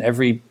medicine,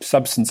 every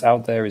substance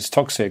out there is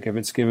toxic if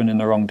it's given in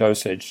the wrong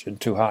dosage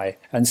and too high.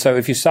 And so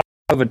if you start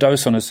to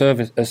overdose on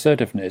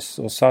assertiveness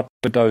or start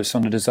to overdose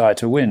on a desire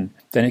to win,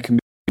 then it can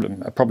be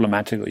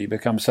problematical. You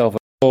become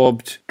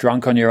self-absorbed,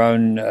 drunk on your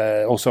own,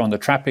 also on the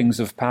trappings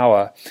of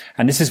power.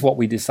 And this is what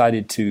we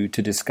decided to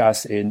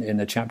discuss in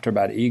the chapter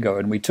about ego.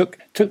 And we took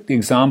the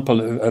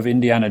example of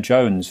Indiana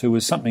Jones, who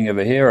was something of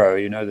a hero,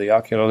 the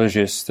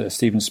archaeologist,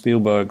 Steven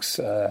Spielberg's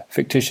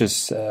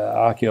fictitious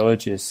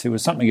archaeologist, who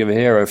was something of a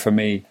hero for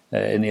me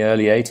in the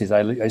early 80s.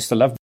 I used to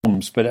love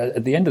films, but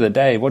at the end of the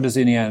day, what does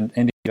Indiana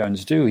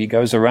Jones do? He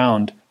goes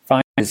around,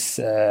 finds this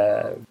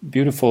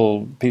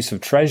beautiful piece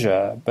of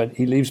treasure, but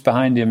he leaves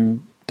behind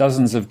him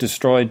dozens of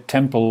destroyed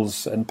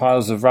temples and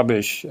piles of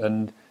rubbish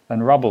and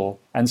rubble.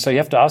 And so you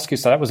have to ask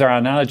yourself, that was our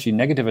analogy,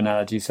 negative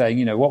analogy,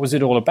 saying, what was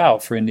it all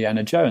about for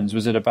Indiana Jones?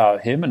 Was it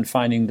about him and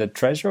finding the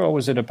treasure, or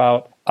was it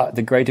about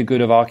the greater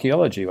good of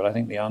archaeology? Well, I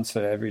think the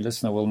answer, every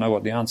listener will know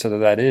what the answer to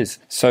that is.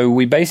 So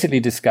we basically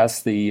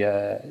discuss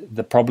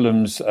the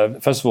problems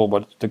of, first of all,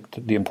 what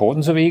the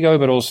importance of ego,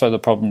 but also the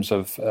problems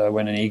of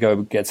when an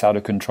ego gets out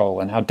of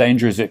control and how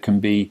dangerous it can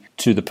be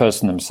to the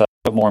person themselves.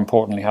 But more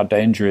importantly, how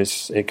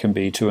dangerous it can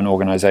be to an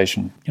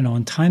organization.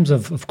 In times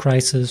of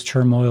crisis,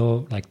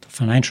 turmoil, like the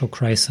financial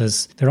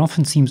crisis, there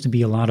often seems to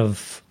be a lot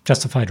of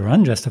justified or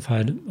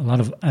unjustified, a lot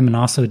of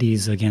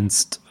animosities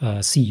against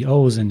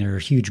CEOs and their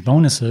huge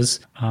bonuses.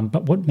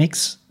 But what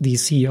makes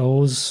these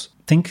CEOs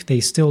think they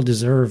still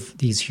deserve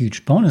these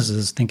huge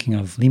bonuses, thinking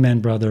of Lehman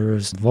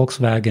Brothers,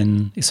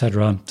 Volkswagen,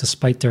 etc.,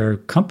 despite their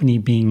company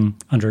being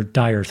under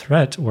dire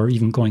threat or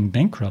even going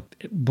bankrupt?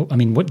 I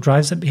mean, what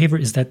drives that behavior?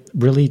 Is that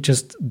really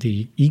just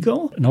the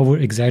ego, an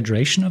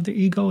over-exaggeration of the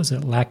ego? Is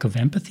it lack of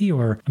empathy?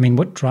 Or,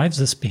 what drives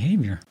this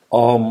behavior?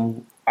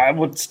 I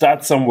would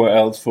start somewhere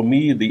else. For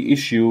me, the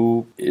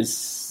issue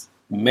is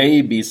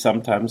maybe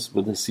sometimes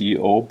with the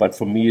CEO, but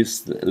for me,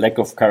 it's the lack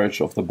of courage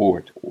of the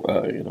board.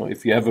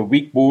 If you have a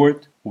weak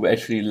board who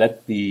actually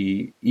let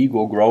the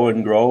ego grow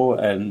and grow,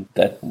 and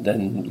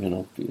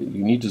then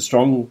you need a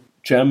strong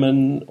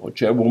chairman or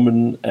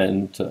chairwoman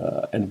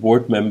and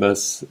board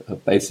members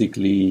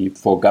basically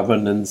for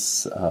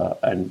governance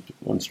and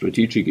on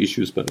strategic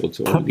issues, but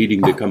also on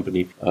leading the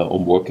company,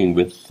 on working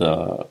with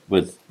the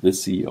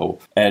CEO.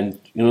 And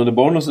the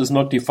bonus is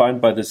not defined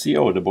by the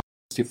CEO; the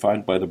bonus is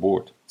defined by the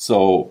board.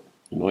 So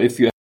if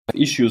you have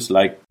issues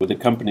like with the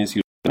companies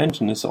you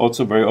mentioned, it's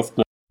also very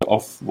often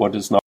of what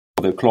is now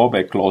the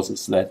clawback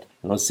clauses that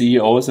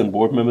CEOs and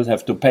board members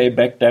have to pay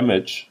back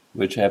damage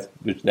which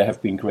they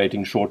have been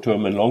creating short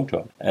term and long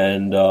term.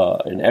 And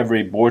in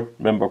every board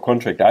member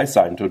contract I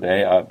sign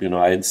today,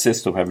 I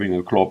insist on having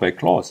a clawback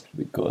clause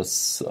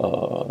because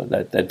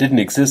that didn't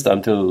exist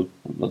until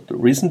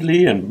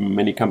recently, and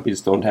many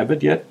companies don't have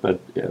it yet. But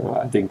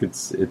I think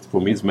it's for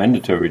me it's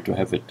mandatory to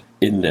have it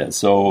in there.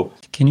 So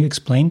can you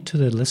explain to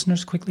the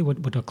listeners quickly what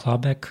a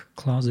clawback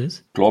clause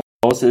is? Clawback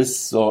clause is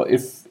so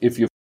if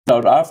you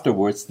out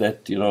afterwards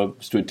that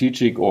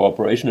strategic or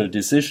operational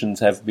decisions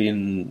have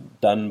been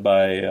done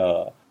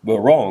were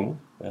wrong,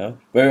 Yeah.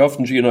 Very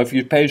often, if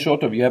you pay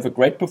short term, you have a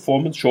great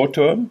performance short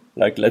term.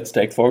 Like let's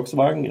take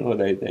Volkswagen.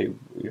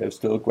 They have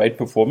still great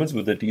performance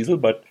with the diesel,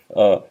 but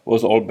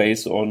was all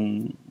based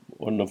on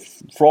a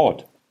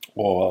fraud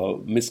or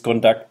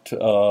misconduct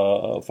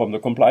from the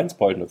compliance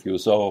point of view.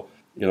 So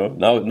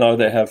now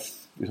they have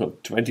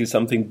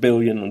 20-something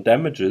billion in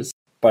damages.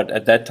 But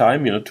at that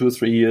time, 2,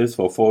 3 years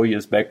or 4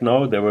 years back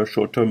now, there were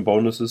short-term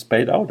bonuses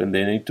paid out, and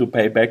they need to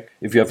pay back.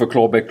 If you have a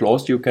clawback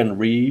clause, you can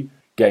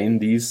regain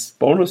these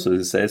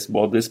bonuses. It says,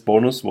 well, this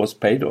bonus was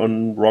paid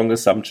on wrong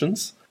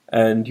assumptions,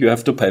 and you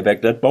have to pay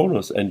back that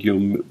bonus. And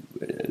you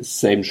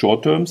same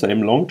short-term,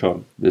 same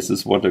long-term. This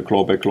is what a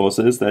clawback clause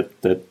is,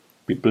 that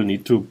people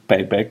need to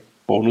pay back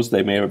bonus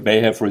they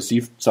may have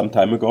received some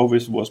time ago,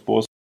 which was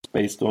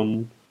based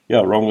on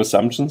wrong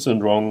assumptions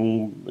and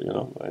wrong,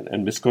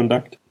 and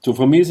misconduct. So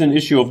for me, it's an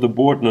issue of the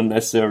board, not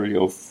necessarily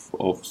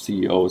of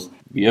CEOs.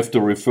 We have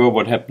to refer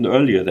what happened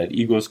earlier, that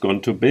ego's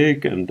gone too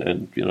big and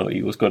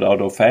egos got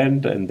out of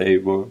hand, and they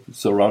were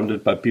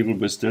surrounded by people who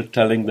were still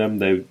telling them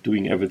they're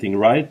doing everything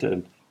right.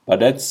 But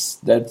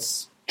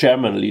that's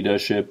chairman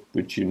leadership,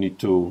 which you need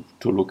to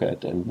look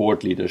at, and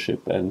board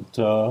leadership. And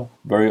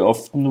very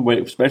often,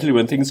 especially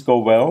when things go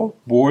well,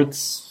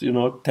 boards,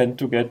 tend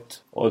to get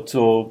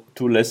also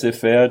too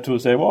laissez-faire to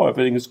say, well,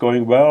 everything is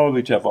going well,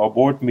 we have our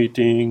board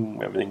meeting,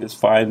 everything is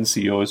fine,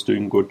 CEO is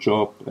doing a good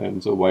job,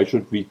 and so why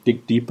should we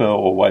dig deeper,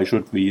 or why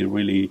should we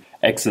really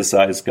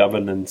exercise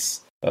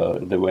governance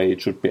the way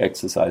it should be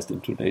exercised in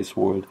today's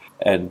world?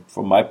 And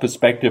from my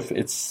perspective,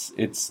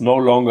 it's no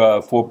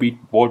longer 4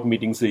 board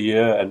meetings a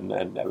year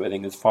and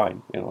everything is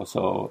fine.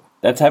 So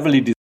that's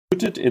heavily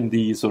disputed in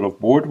the sort of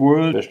board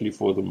world, especially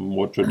for the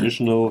more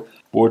traditional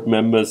board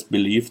members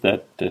believe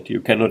that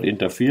you cannot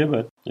interfere.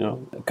 But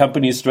a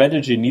company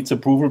strategy needs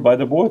approval by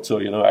the board. So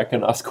I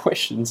can ask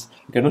questions.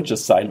 You cannot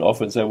just sign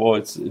off and say, well,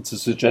 it's a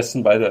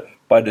suggestion by the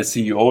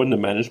CEO and the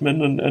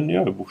management, and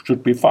it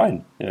should be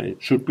fine.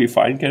 It should be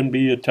fine can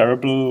be a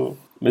terrible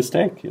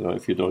mistake,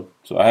 if you don't.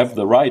 So I have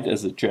the right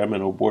as a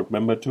chairman or board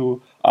member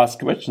to ask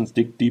questions,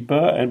 dig deeper,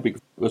 and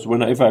because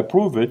if I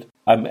approve it,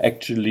 I'm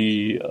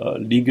actually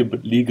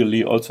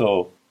legally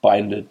also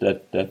binded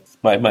that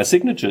my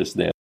signature is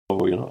there.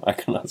 So, I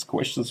can ask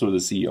questions to the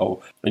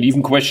CEO and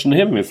even question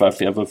him if I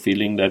have a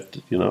feeling that,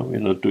 you're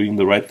not doing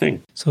the right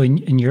thing. So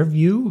in your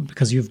view,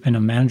 because you've been a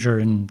manager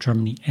in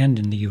Germany and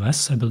in the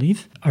US, I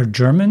believe, are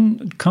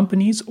German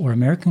companies or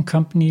American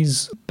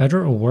companies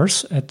better or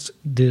worse at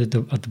the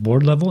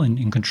board level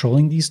in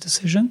controlling these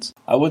decisions?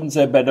 I wouldn't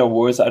say better or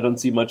worse. I don't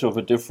see much of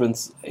a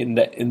difference in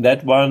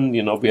that one.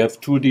 We have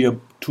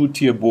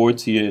two-tier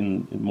boards here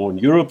in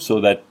Europe,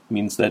 so that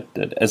means that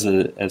as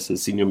a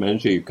senior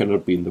manager, you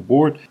cannot be in the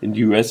board. In the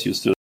US, you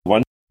still have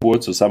one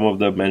board, so some of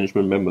the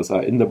management members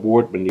are in the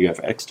board when you have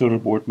external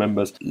board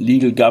members.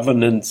 Legal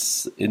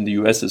governance in the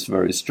US is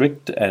very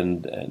strict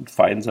and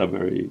fines are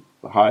very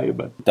high,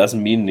 but it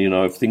doesn't mean,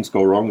 if things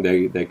go wrong,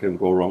 they can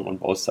go wrong on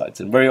both sides.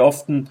 And very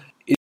often,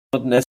 it's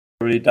not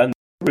necessarily done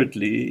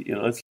deliberately.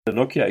 It's the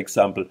Nokia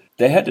example.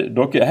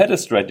 Nokia had a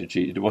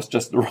strategy. It was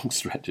just the wrong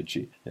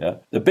strategy. Yeah.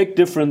 The big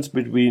difference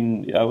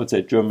between, I would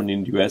say, Germany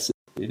and the US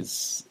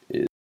is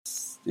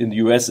in the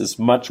US is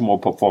much more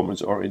performance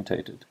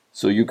orientated.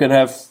 So you can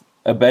have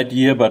a bad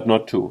year, but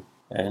not two.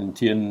 And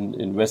here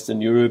in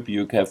Western Europe,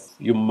 you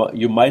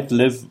might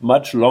live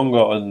much longer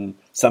on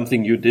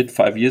something you did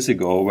 5 years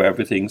ago, where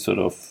everything sort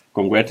of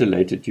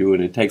congratulated you,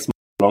 and it takes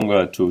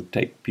longer to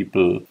take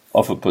people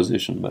off a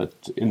position.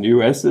 But in the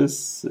US,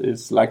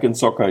 it's like in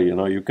soccer.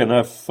 You can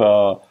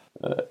have.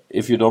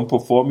 If you don't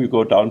perform, you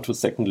go down to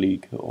second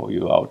league or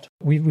you're out.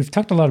 We've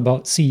talked a lot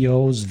about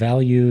CEOs,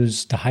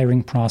 values, the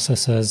hiring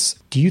processes.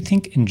 Do you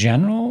think in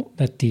general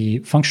that the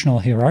functional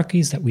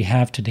hierarchies that we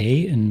have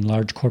today in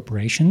large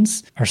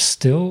corporations are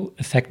still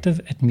effective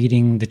at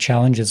meeting the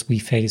challenges we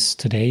face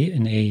today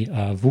in a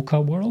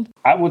VUCA world?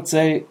 I would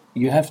say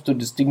you have to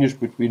distinguish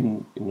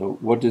between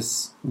what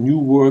is new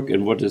work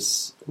and what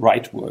is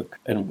right work,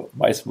 and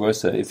vice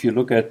versa. If you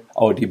look at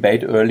our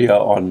debate earlier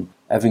on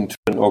having to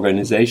an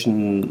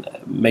organization,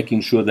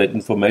 making sure that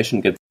information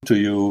gets to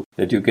you,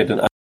 that you get an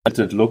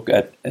unlimited look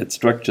at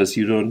structures,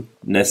 you don't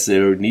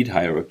necessarily need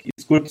hierarchy.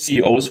 It's good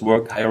CEOs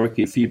work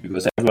hierarchy free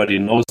because everybody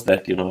knows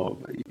that you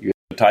have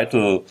a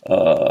title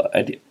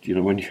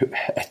when you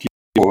at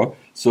your,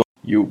 so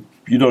you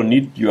don't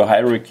need your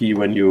hierarchy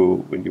when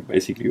you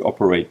basically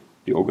operate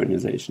the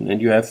organization,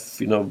 and you have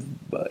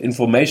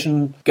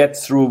information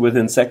gets through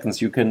within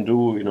seconds. You can do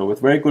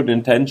with very good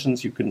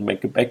intentions, you can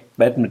make a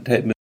bad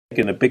mistake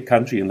in a big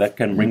country, and that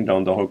can bring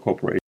down the whole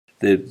corporation.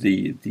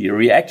 The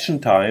reaction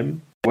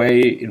time,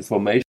 way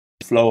information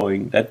is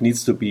flowing, that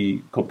needs to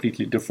be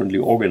completely differently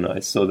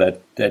organized so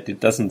that it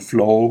doesn't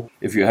flow.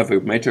 If you have a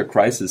major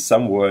crisis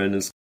somewhere in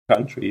this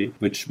country,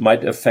 which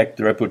might affect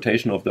the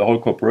reputation of the whole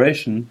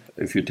corporation,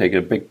 if you take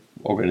a big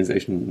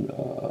organization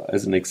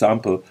as an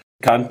example,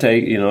 can't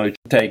take it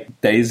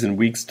take days and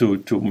weeks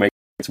to make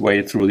its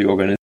way through the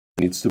organization.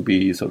 It needs to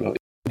be sort of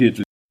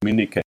immediately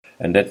communicated,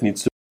 and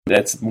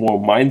that's more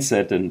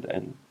mindset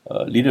and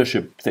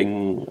leadership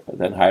thing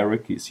than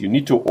hierarchies. You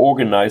need to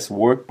organize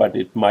work, but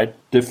it might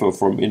differ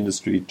from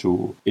industry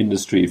to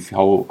industry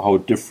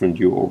how different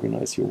you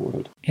organize your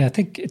world. Yeah, I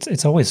think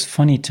it's always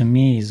funny to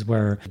me is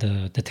where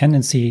the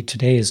tendency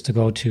today is to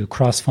go to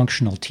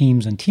cross-functional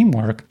teams and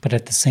teamwork, but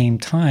at the same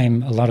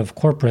time, a lot of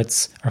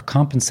corporates are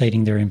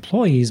compensating their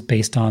employees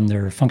based on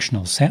their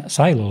functional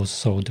silos,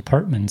 so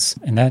departments.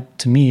 And that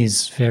to me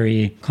is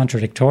very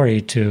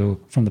contradictory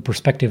from the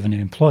perspective of an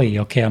employee.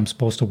 Okay, I'm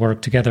supposed to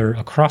work together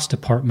across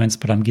departments,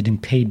 but I'm getting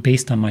paid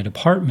based on my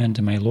department,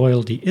 and my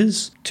loyalty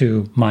is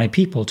to my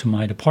people, to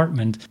my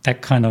department.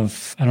 That kind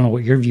of, I don't know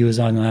what your view is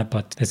on that,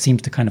 but that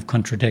seems to kind of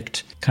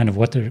contradict kind of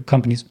what the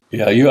companies...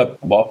 Yeah, you are,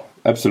 well,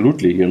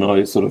 absolutely.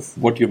 It's sort of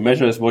what you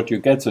measure is what you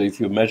get. So if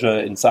you measure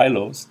in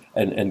silos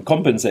and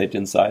compensate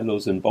in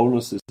silos and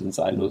bonuses in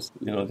silos,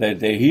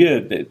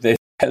 they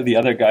tell the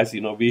other guys,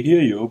 we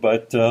hear you,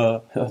 but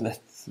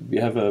we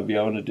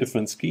are on a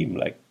different scheme.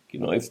 Like,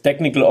 if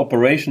technical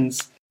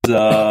operations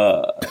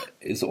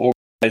is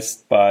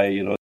organized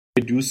by,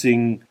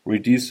 reducing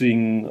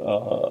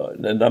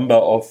the number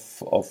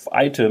of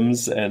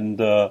items, and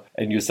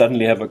you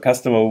suddenly have a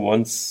customer who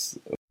wants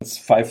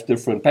 5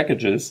 different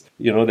packages,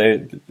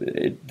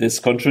 this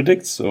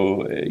contradicts.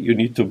 So you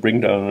need to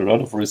bring down a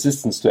lot of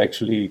resistance to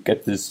actually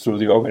get this through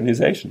the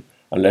organization,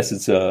 unless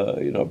it's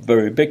a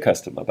very big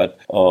customer. But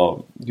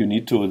you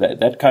need to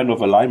that kind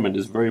of alignment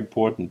is very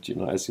important.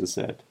 As you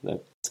said,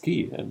 that's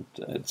key, and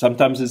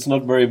sometimes it's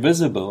not very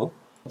visible,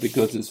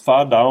 because it's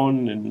far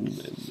down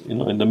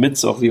in the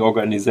midst of the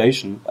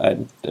organization,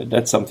 and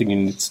that's something that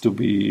needs to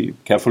be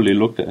carefully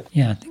looked at.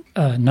 Yeah, I think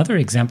another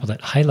example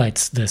that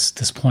highlights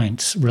this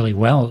point really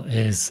well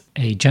is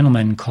a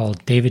gentleman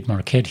called David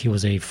Marquette. He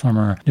was a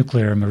former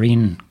nuclear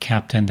marine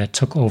captain that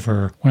took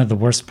over one of the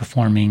worst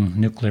performing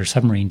nuclear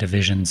submarine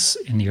divisions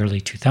in the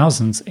early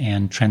 2000s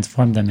and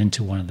transformed them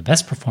into one of the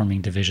best performing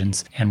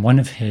divisions. And one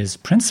of his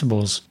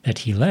principles that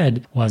he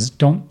led was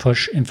don't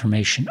push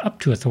information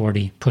up to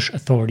authority, push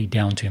authority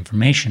down to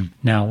information.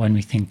 Now, when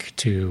we think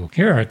to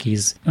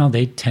hierarchies,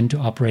 they tend to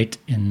operate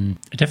in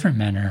a different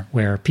manner,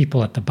 where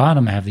people at the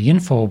bottom have the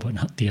info but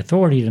not the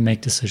authority to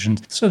make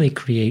decisions. So they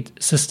create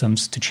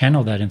systems to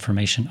channel that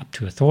information up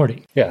to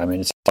authority. Yeah,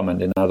 it's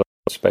empowerment in other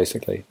words,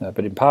 basically. But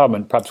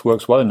empowerment perhaps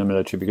works well in the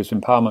military, because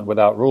empowerment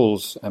without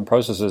rules and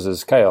processes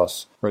is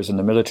chaos. Whereas in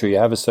the military, you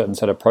have a certain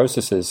set of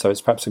processes. So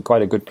it's perhaps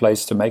quite a good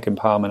place to make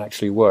empowerment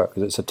actually work,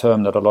 because it's a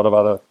term that a lot of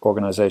other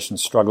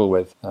organizations struggle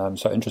with.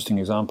 So interesting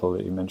example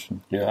that you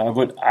mentioned. Yeah,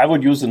 I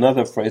would use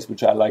another phrase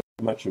which I like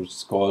much, which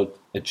is called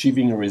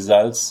achieving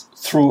results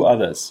through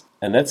others.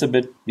 And that's a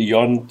bit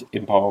beyond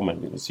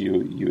empowerment, because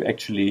you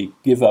actually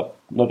give up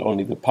not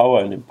only the power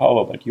and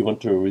empower, but you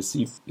want to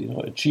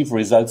achieve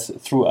results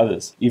through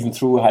others, even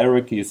through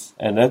hierarchies.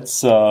 And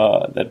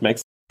that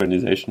makes the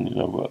organization,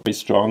 very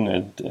strong,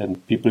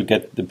 and people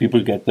get the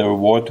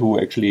reward who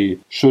actually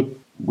should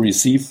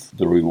receive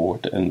the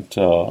reward. And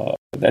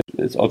that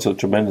is also a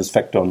tremendous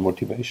factor on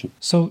motivation.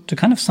 So to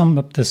kind of sum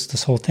up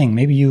this whole thing,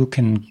 maybe you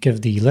can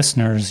give the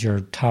listeners your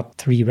top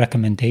 3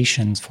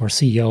 recommendations for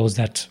CEOs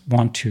that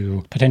want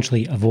to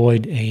potentially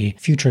avoid a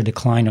future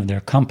decline of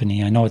their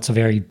company. I know it's a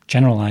very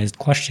generalized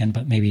question,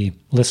 but maybe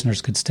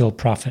listeners could still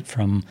profit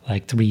from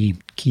 3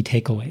 key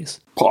takeaways.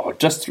 Oh,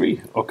 just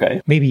 3.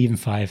 Okay. Maybe even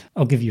 5.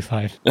 I'll give you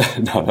 5.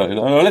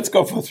 No, let's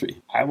go for 3.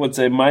 I would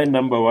say my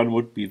number 1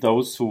 would be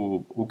those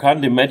who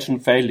can't imagine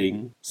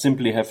failing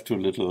simply have too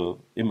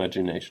little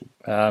imagination.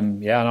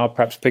 And I'll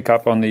perhaps pick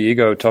up on the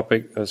ego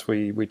topic, as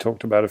we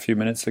talked about a few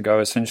minutes ago.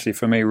 Essentially,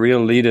 for me,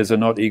 real leaders are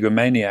not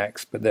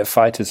egomaniacs, but they're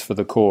fighters for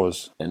the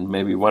cause. And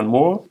maybe one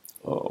more.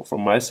 From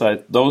my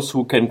side, those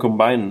who can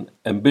combine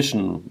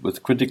ambition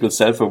with critical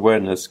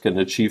self-awareness can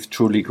achieve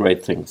truly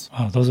great things.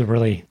 Wow, those are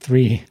really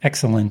 3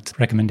 excellent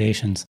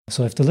recommendations.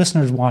 So if the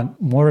listeners want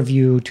more of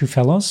you two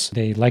fellows,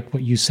 they like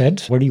what you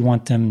said, where do you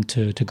want them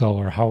to go,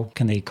 or how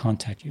can they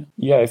contact you?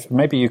 Yeah, if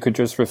maybe you could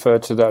just refer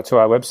to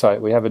our website.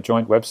 We have a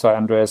joint website,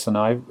 Andreas and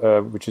I,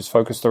 which is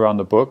focused around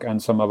the book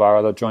and some of our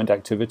other joint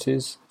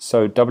activities.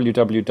 So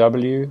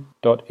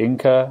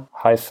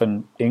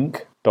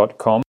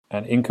www.inca-inc.com.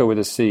 And Inca with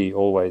a C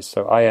always.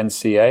 So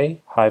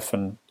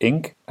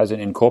INCA-Inc, as in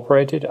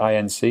incorporated,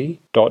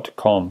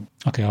 INC.com.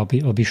 Okay, I'll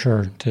be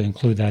sure to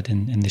include that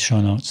in the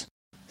show notes.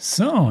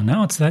 So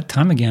now it's that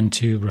time again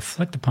to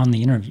reflect upon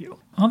the interview.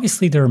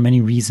 Obviously, there are many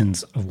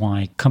reasons of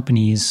why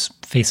companies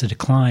face a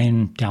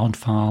decline,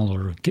 downfall,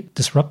 or get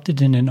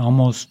disrupted in an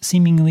almost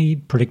seemingly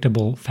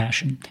predictable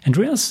fashion.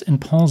 Andreas and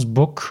Paul's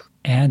book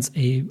adds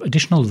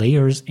additional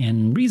layers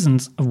and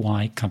reasons of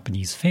why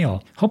companies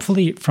fail.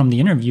 Hopefully, from the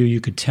interview,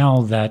 you could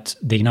tell that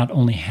they not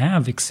only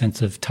have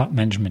extensive top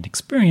management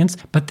experience,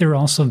 but they're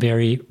also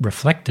very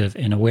reflective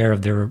and aware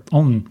of their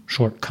own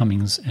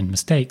shortcomings and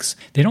mistakes.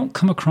 They don't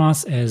come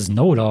across as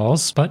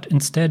know-it-alls, but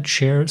instead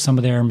share some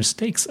of their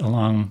mistakes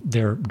along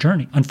their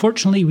journey.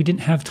 Unfortunately, we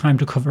didn't have time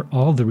to cover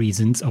all the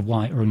reasons of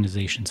why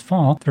organizations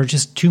fall. There are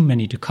just too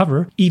many to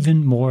cover,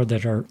 even more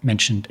that are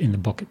mentioned in the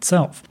book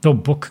itself. The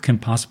book can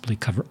possibly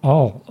cover all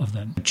all of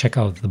them. Check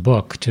out the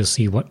book to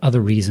see what other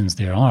reasons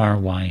there are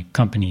why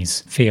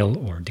companies fail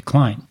or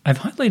decline. I've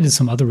highlighted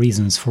some other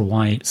reasons for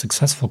why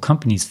successful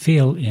companies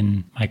fail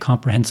in my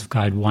comprehensive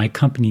guide, Why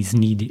Companies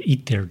Need to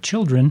Eat Their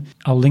Children.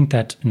 I'll link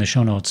that in the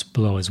show notes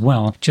below as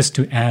well, just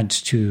to add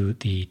to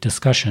the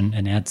discussion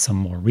and add some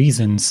more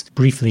reasons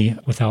briefly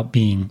without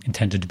being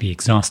intended to be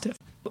exhaustive.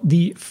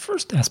 The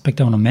first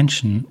aspect I want to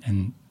mention,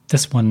 and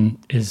this one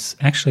is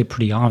actually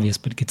pretty obvious,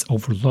 but it gets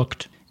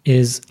overlooked,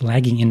 is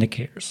lagging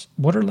indicators.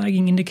 What are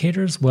lagging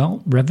indicators?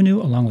 Well,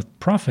 revenue along with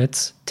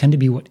profits tend to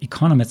be what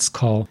economists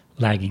call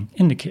lagging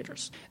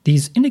indicators.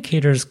 These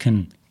indicators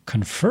can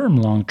confirm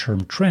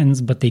long-term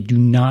trends, but they do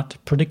not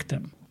predict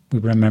them. We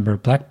remember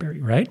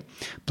BlackBerry, right?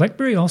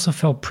 BlackBerry also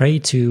fell prey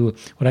to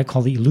what I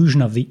call the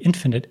illusion of the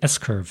infinite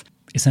S-curve,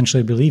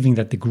 essentially believing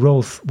that the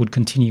growth would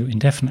continue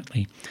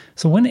indefinitely.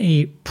 So when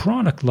a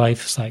product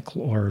life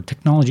cycle or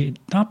technology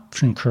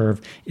adoption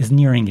curve is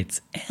nearing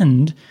its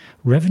end,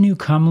 revenue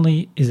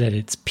commonly is at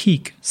its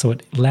peak, so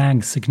it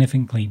lags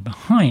significantly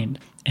behind.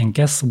 And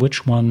guess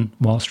which one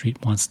Wall Street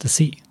wants to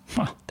see?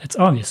 Well, that's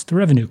obvious, the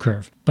revenue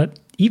curve. But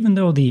even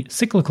though the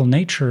cyclical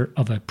nature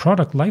of a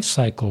product life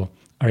cycle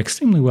are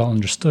extremely well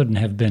understood and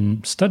have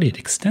been studied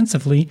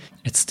extensively,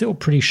 it's still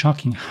pretty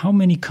shocking how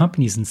many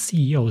companies and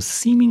CEOs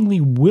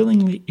seemingly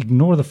willingly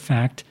ignore the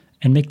fact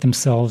and make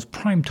themselves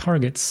prime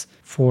targets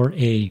for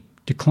a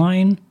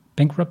decline,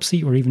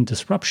 bankruptcy, or even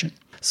disruption.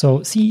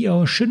 So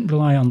CEOs shouldn't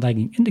rely on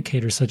lagging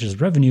indicators such as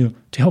revenue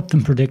to help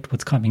them predict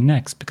what's coming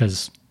next,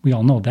 because we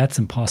all know that's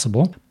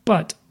impossible.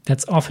 But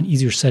that's often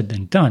easier said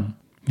than done.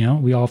 You know,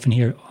 we often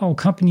hear, oh,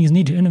 companies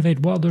need to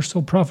innovate while they're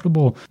so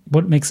profitable.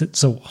 What makes it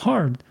so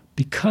hard?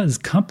 Because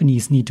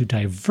companies need to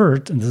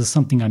divert, and this is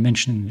something I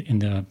mentioned in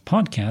the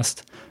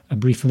podcast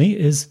briefly,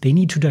 is they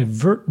need to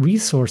divert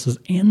resources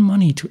and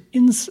money to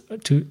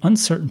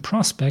uncertain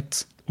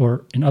prospects,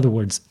 or in other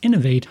words,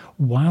 innovate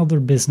while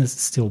their business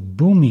is still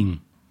booming.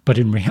 But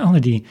in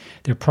reality,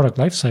 their product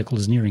life cycle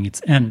is nearing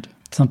its end,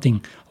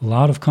 something a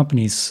lot of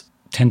companies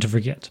tend to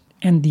forget.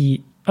 And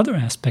the other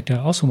aspect I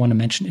also want to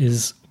mention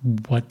is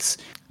what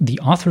the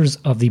authors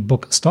of the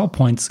book Stall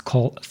Points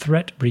call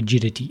threat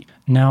rigidity.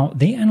 Now,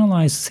 they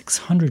analyzed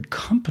 600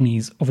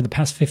 companies over the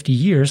past 50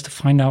 years to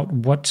find out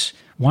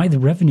why the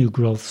revenue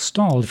growth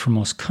stalled for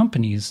most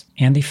companies,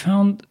 and they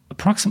found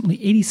approximately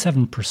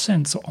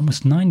 87%, so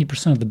almost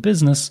 90% of the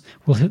business,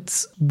 will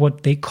hit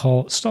what they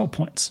call stall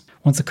points.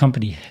 Once a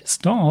company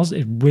stalls,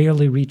 it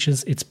rarely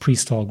reaches its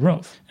pre-stall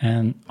growth,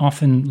 and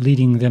often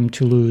leading them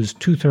to lose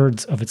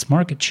 2/3 of its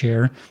market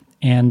share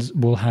and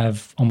will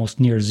have almost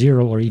near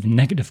zero or even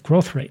negative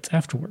growth rates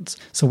afterwards.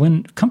 So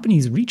when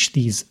companies reach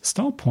these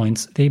stall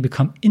points, they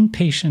become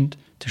impatient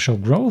to show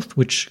growth,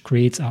 which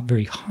creates a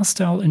very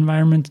hostile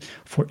environment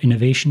for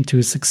innovation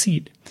to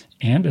succeed.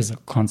 And as a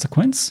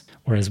consequence,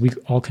 or as we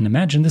all can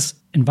imagine, this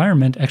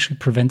environment actually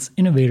prevents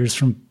innovators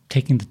from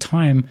taking the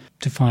time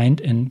to find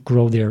and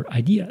grow their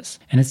ideas.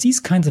 And it's these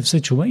kinds of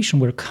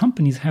situations where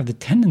companies have the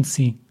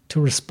tendency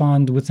to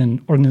respond with an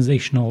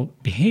organizational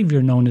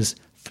behavior known as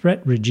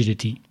threat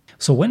rigidity.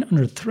 So when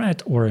under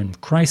threat or in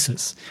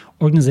crisis,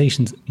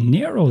 organizations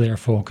narrow their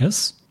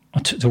focus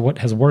to what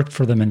has worked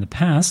for them in the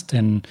past,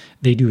 and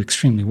they do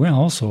extremely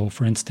well. So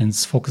for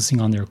instance,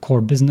 focusing on their core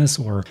business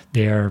or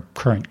their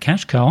current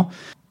cash cow,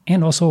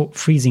 and also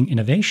freezing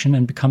innovation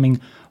and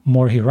becoming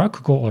more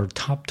hierarchical or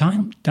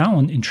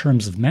top-down in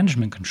terms of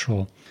management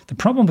control. The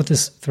problem with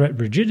this threat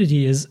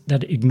rigidity is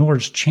that it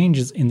ignores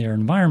changes in their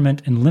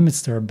environment and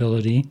limits their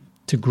ability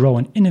to grow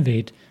and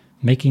innovate,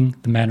 making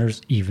the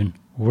matters even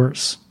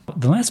worse.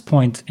 The last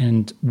point,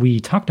 and we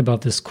talked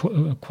about this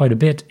quite a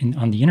bit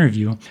on the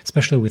interview,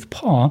 especially with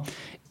Paul,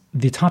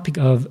 the topic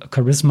of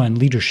charisma and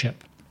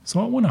leadership. So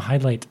I want to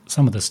highlight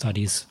some of the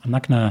studies. I'm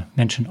not going to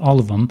mention all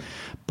of them,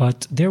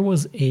 but there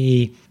was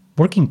a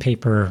working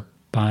paper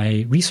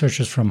by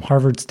researchers from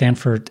Harvard,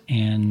 Stanford,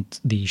 and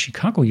the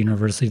Chicago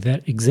University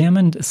that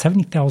examined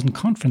 70,000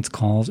 conference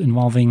calls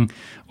involving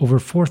over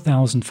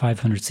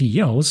 4,500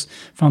 CEOs,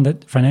 found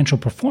that financial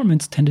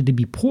performance tended to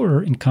be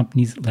poorer in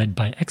companies led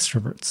by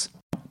extroverts.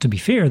 To be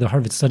fair, the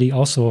Harvard study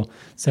also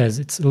says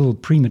it's a little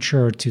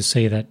premature to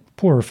say that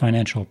poor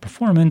financial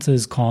performance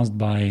is caused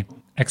by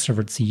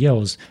extrovert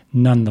CEOs.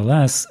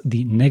 Nonetheless,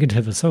 the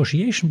negative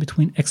association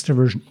between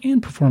extroversion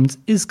and performance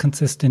is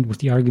consistent with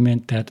the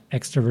argument that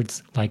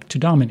extroverts like to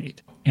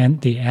dominate. And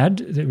they add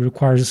that it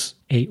requires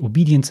a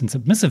obedience and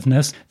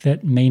submissiveness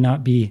that may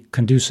not be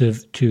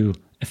conducive to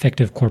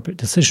effective corporate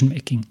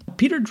decision-making.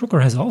 Peter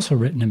Drucker has also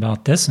written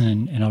about this,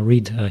 and I'll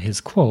read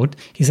his quote.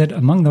 He said,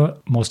 "Among the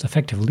most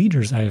effective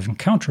leaders I have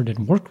encountered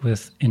and worked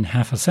with in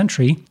half a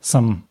century,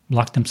 some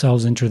locked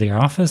themselves into their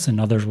office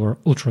and others were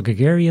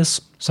ultra-gregarious.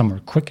 Some were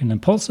quick and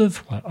impulsive,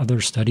 while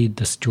others studied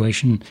the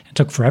situation and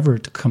took forever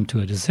to come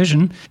to a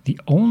decision. The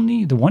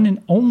one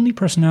and only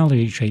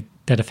personality trait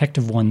that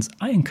effective ones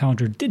I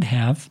encountered did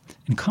have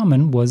in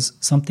common was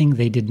something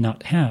they did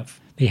not have.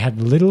 They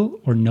had little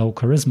or no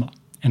charisma,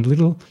 and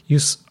little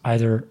use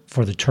either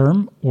for the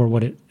term or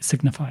what it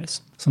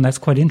signifies." So that's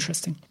quite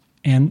interesting.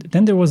 And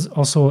then there was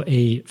also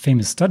a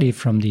famous study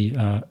from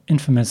the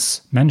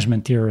infamous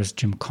management theorist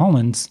Jim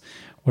Collins,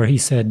 where he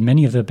said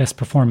many of the best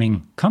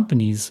performing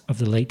companies of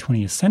the late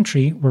 20th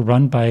century were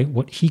run by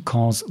what he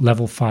calls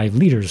level 5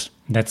 leaders.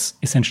 That's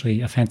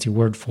essentially a fancy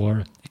word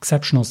for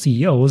exceptional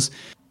CEOs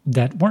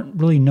that weren't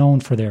really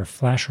known for their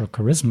flash or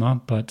charisma,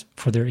 but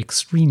for their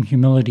extreme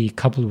humility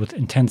coupled with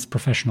intense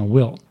professional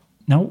will.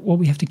 Now, what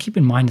we have to keep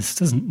in mind is this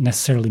doesn't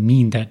necessarily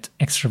mean that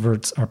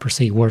extroverts are per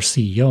se worse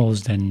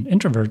CEOs than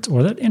introverts,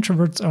 or that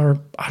introverts are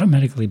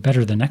automatically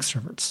better than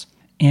extroverts.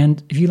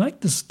 And if you like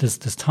this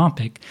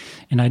topic,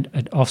 and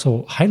I'd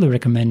also highly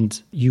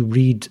recommend you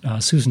read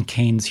Susan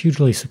Cain's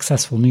hugely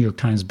successful New York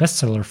Times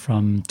bestseller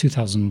from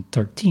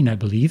 2013, I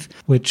believe,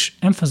 which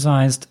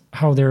emphasized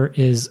how there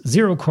is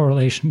zero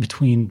correlation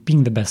between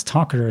being the best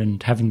talker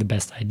and having the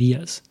best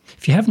ideas.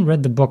 If you haven't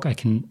read the book, I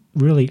can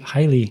really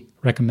highly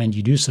recommend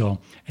you do so.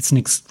 It's an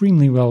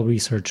extremely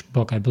well-researched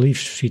book. I believe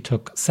she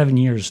took 7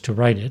 years to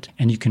write it,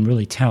 and you can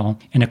really tell.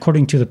 And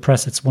according to the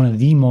press, it's one of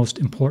the most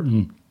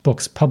important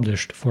books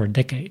published for a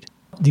decade.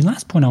 The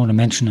last point I want to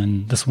mention,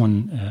 and this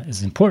one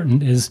is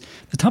important, is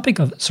the topic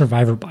of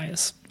survivor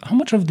bias. How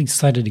much of these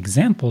cited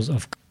examples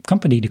of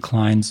company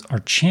declines are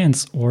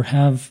chance or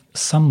have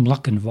some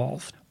luck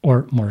involved?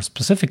 Or more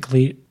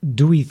specifically,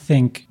 do we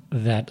think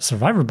that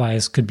survivor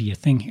bias could be a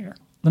thing here?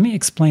 Let me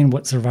explain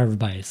what survivor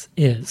bias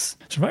is.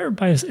 Survivor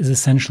bias is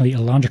essentially a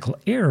logical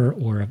error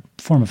or a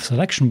form of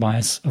selection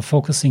bias of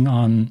focusing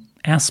on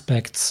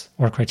aspects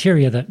or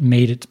criteria that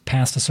made it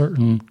past a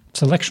certain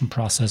selection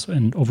process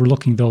and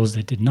overlooking those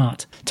that did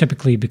not,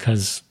 typically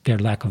because their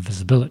lack of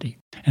visibility.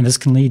 And this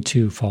can lead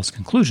to false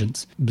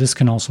conclusions. This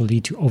can also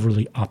lead to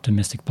overly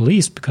optimistic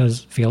beliefs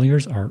because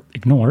failures are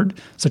ignored,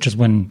 such as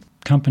when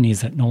companies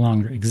that no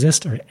longer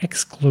exist are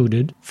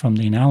excluded from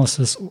the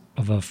analysis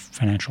of a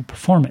financial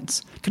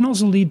performance. It can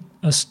also lead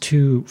us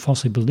to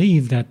falsely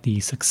believe that the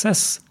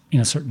success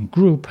in a certain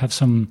group have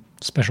some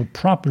special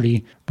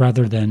property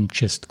rather than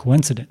just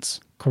coincidence.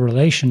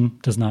 Correlation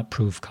does not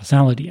prove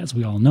causality, as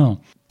we all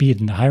know, be it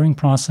in the hiring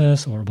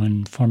process or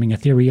when forming a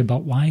theory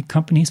about why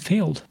companies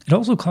failed. It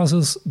also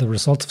causes the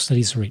results of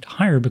studies to rate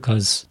higher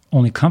because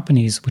only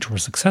companies which were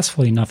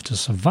successful enough to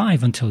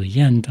survive until the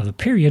end of the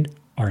period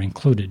are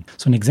included.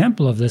 So an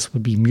example of this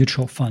would be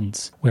mutual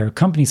funds, where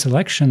company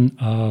selection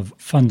of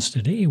funds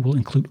today will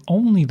include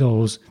only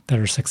those that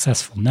are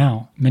successful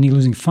now. Many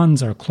losing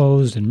funds are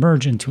closed and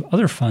merged into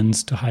other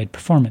funds to hide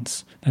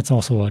performance. That's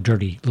also a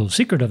dirty little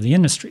secret of the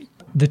industry.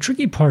 The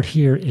tricky part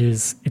here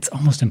is it's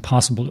almost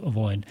impossible to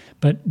avoid,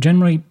 but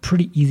generally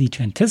pretty easy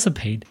to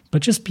anticipate.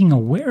 But just being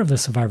aware of the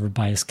survivor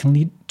bias can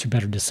lead to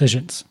better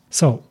decisions.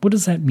 So what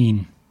does that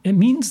mean? It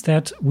means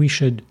that we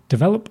should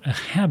develop a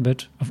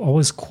habit of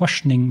always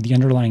questioning the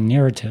underlying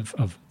narrative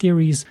of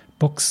theories,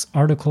 books,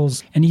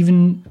 articles, and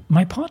even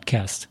my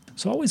podcast.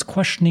 So always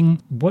questioning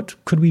what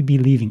could we be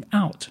leaving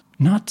out?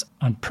 Not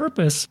on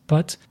purpose,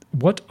 but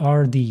what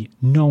are the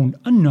known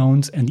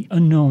unknowns and the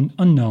unknown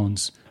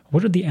unknowns?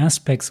 What are the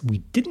aspects we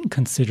didn't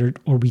consider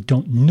or we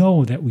don't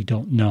know that we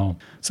don't know?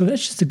 So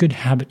that's just a good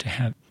habit to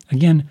have.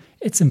 Again,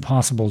 it's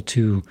impossible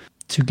to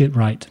get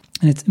right.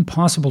 And it's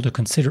impossible to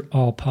consider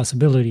all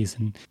possibilities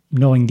and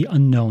knowing the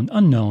unknown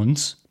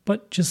unknowns,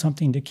 but just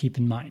something to keep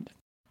in mind.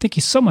 Thank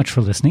you so much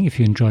for listening. If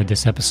you enjoyed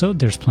this episode,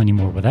 there's plenty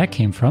more where that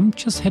came from.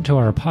 Just head to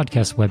our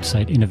podcast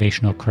website,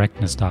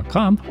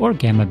 innovationalcorrectness.com or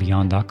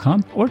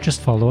gammabeyond.com, or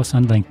just follow us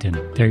on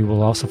LinkedIn. There you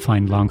will also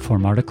find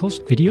long-form articles,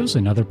 videos,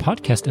 and other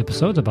podcast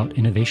episodes about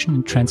innovation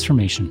and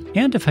transformation.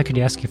 And if I could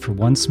ask you for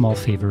one small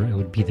favor, it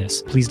would be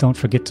this. Please don't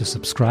forget to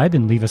subscribe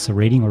and leave us a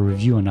rating or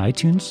review on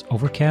iTunes,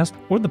 Overcast,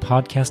 or the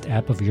podcast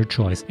app of your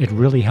choice. It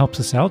really helps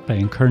us out by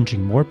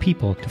encouraging more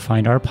people to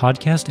find our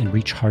podcast and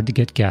reach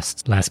hard-to-get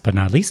guests. Last but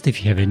not least,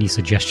 if you have any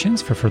suggestions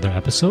for further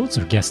episodes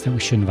or guests that we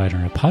should invite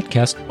on our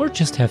podcast, or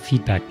just have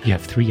feedback, you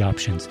have 3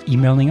 options.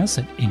 Emailing us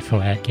at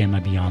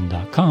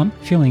info@gammabeyond.com,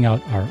 filling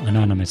out our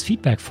anonymous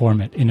feedback form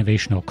at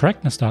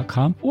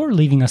innovationalcorrectness.com, or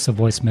leaving us a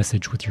voice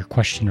message with your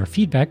question or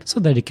feedback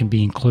so that it can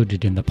be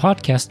included in the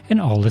podcast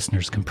and all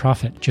listeners can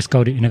profit. Just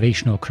go to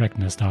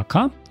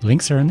innovationalcorrectness.com.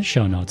 Links are in the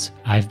show notes.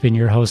 I've been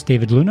your host,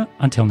 David Luna.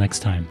 Until next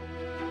time.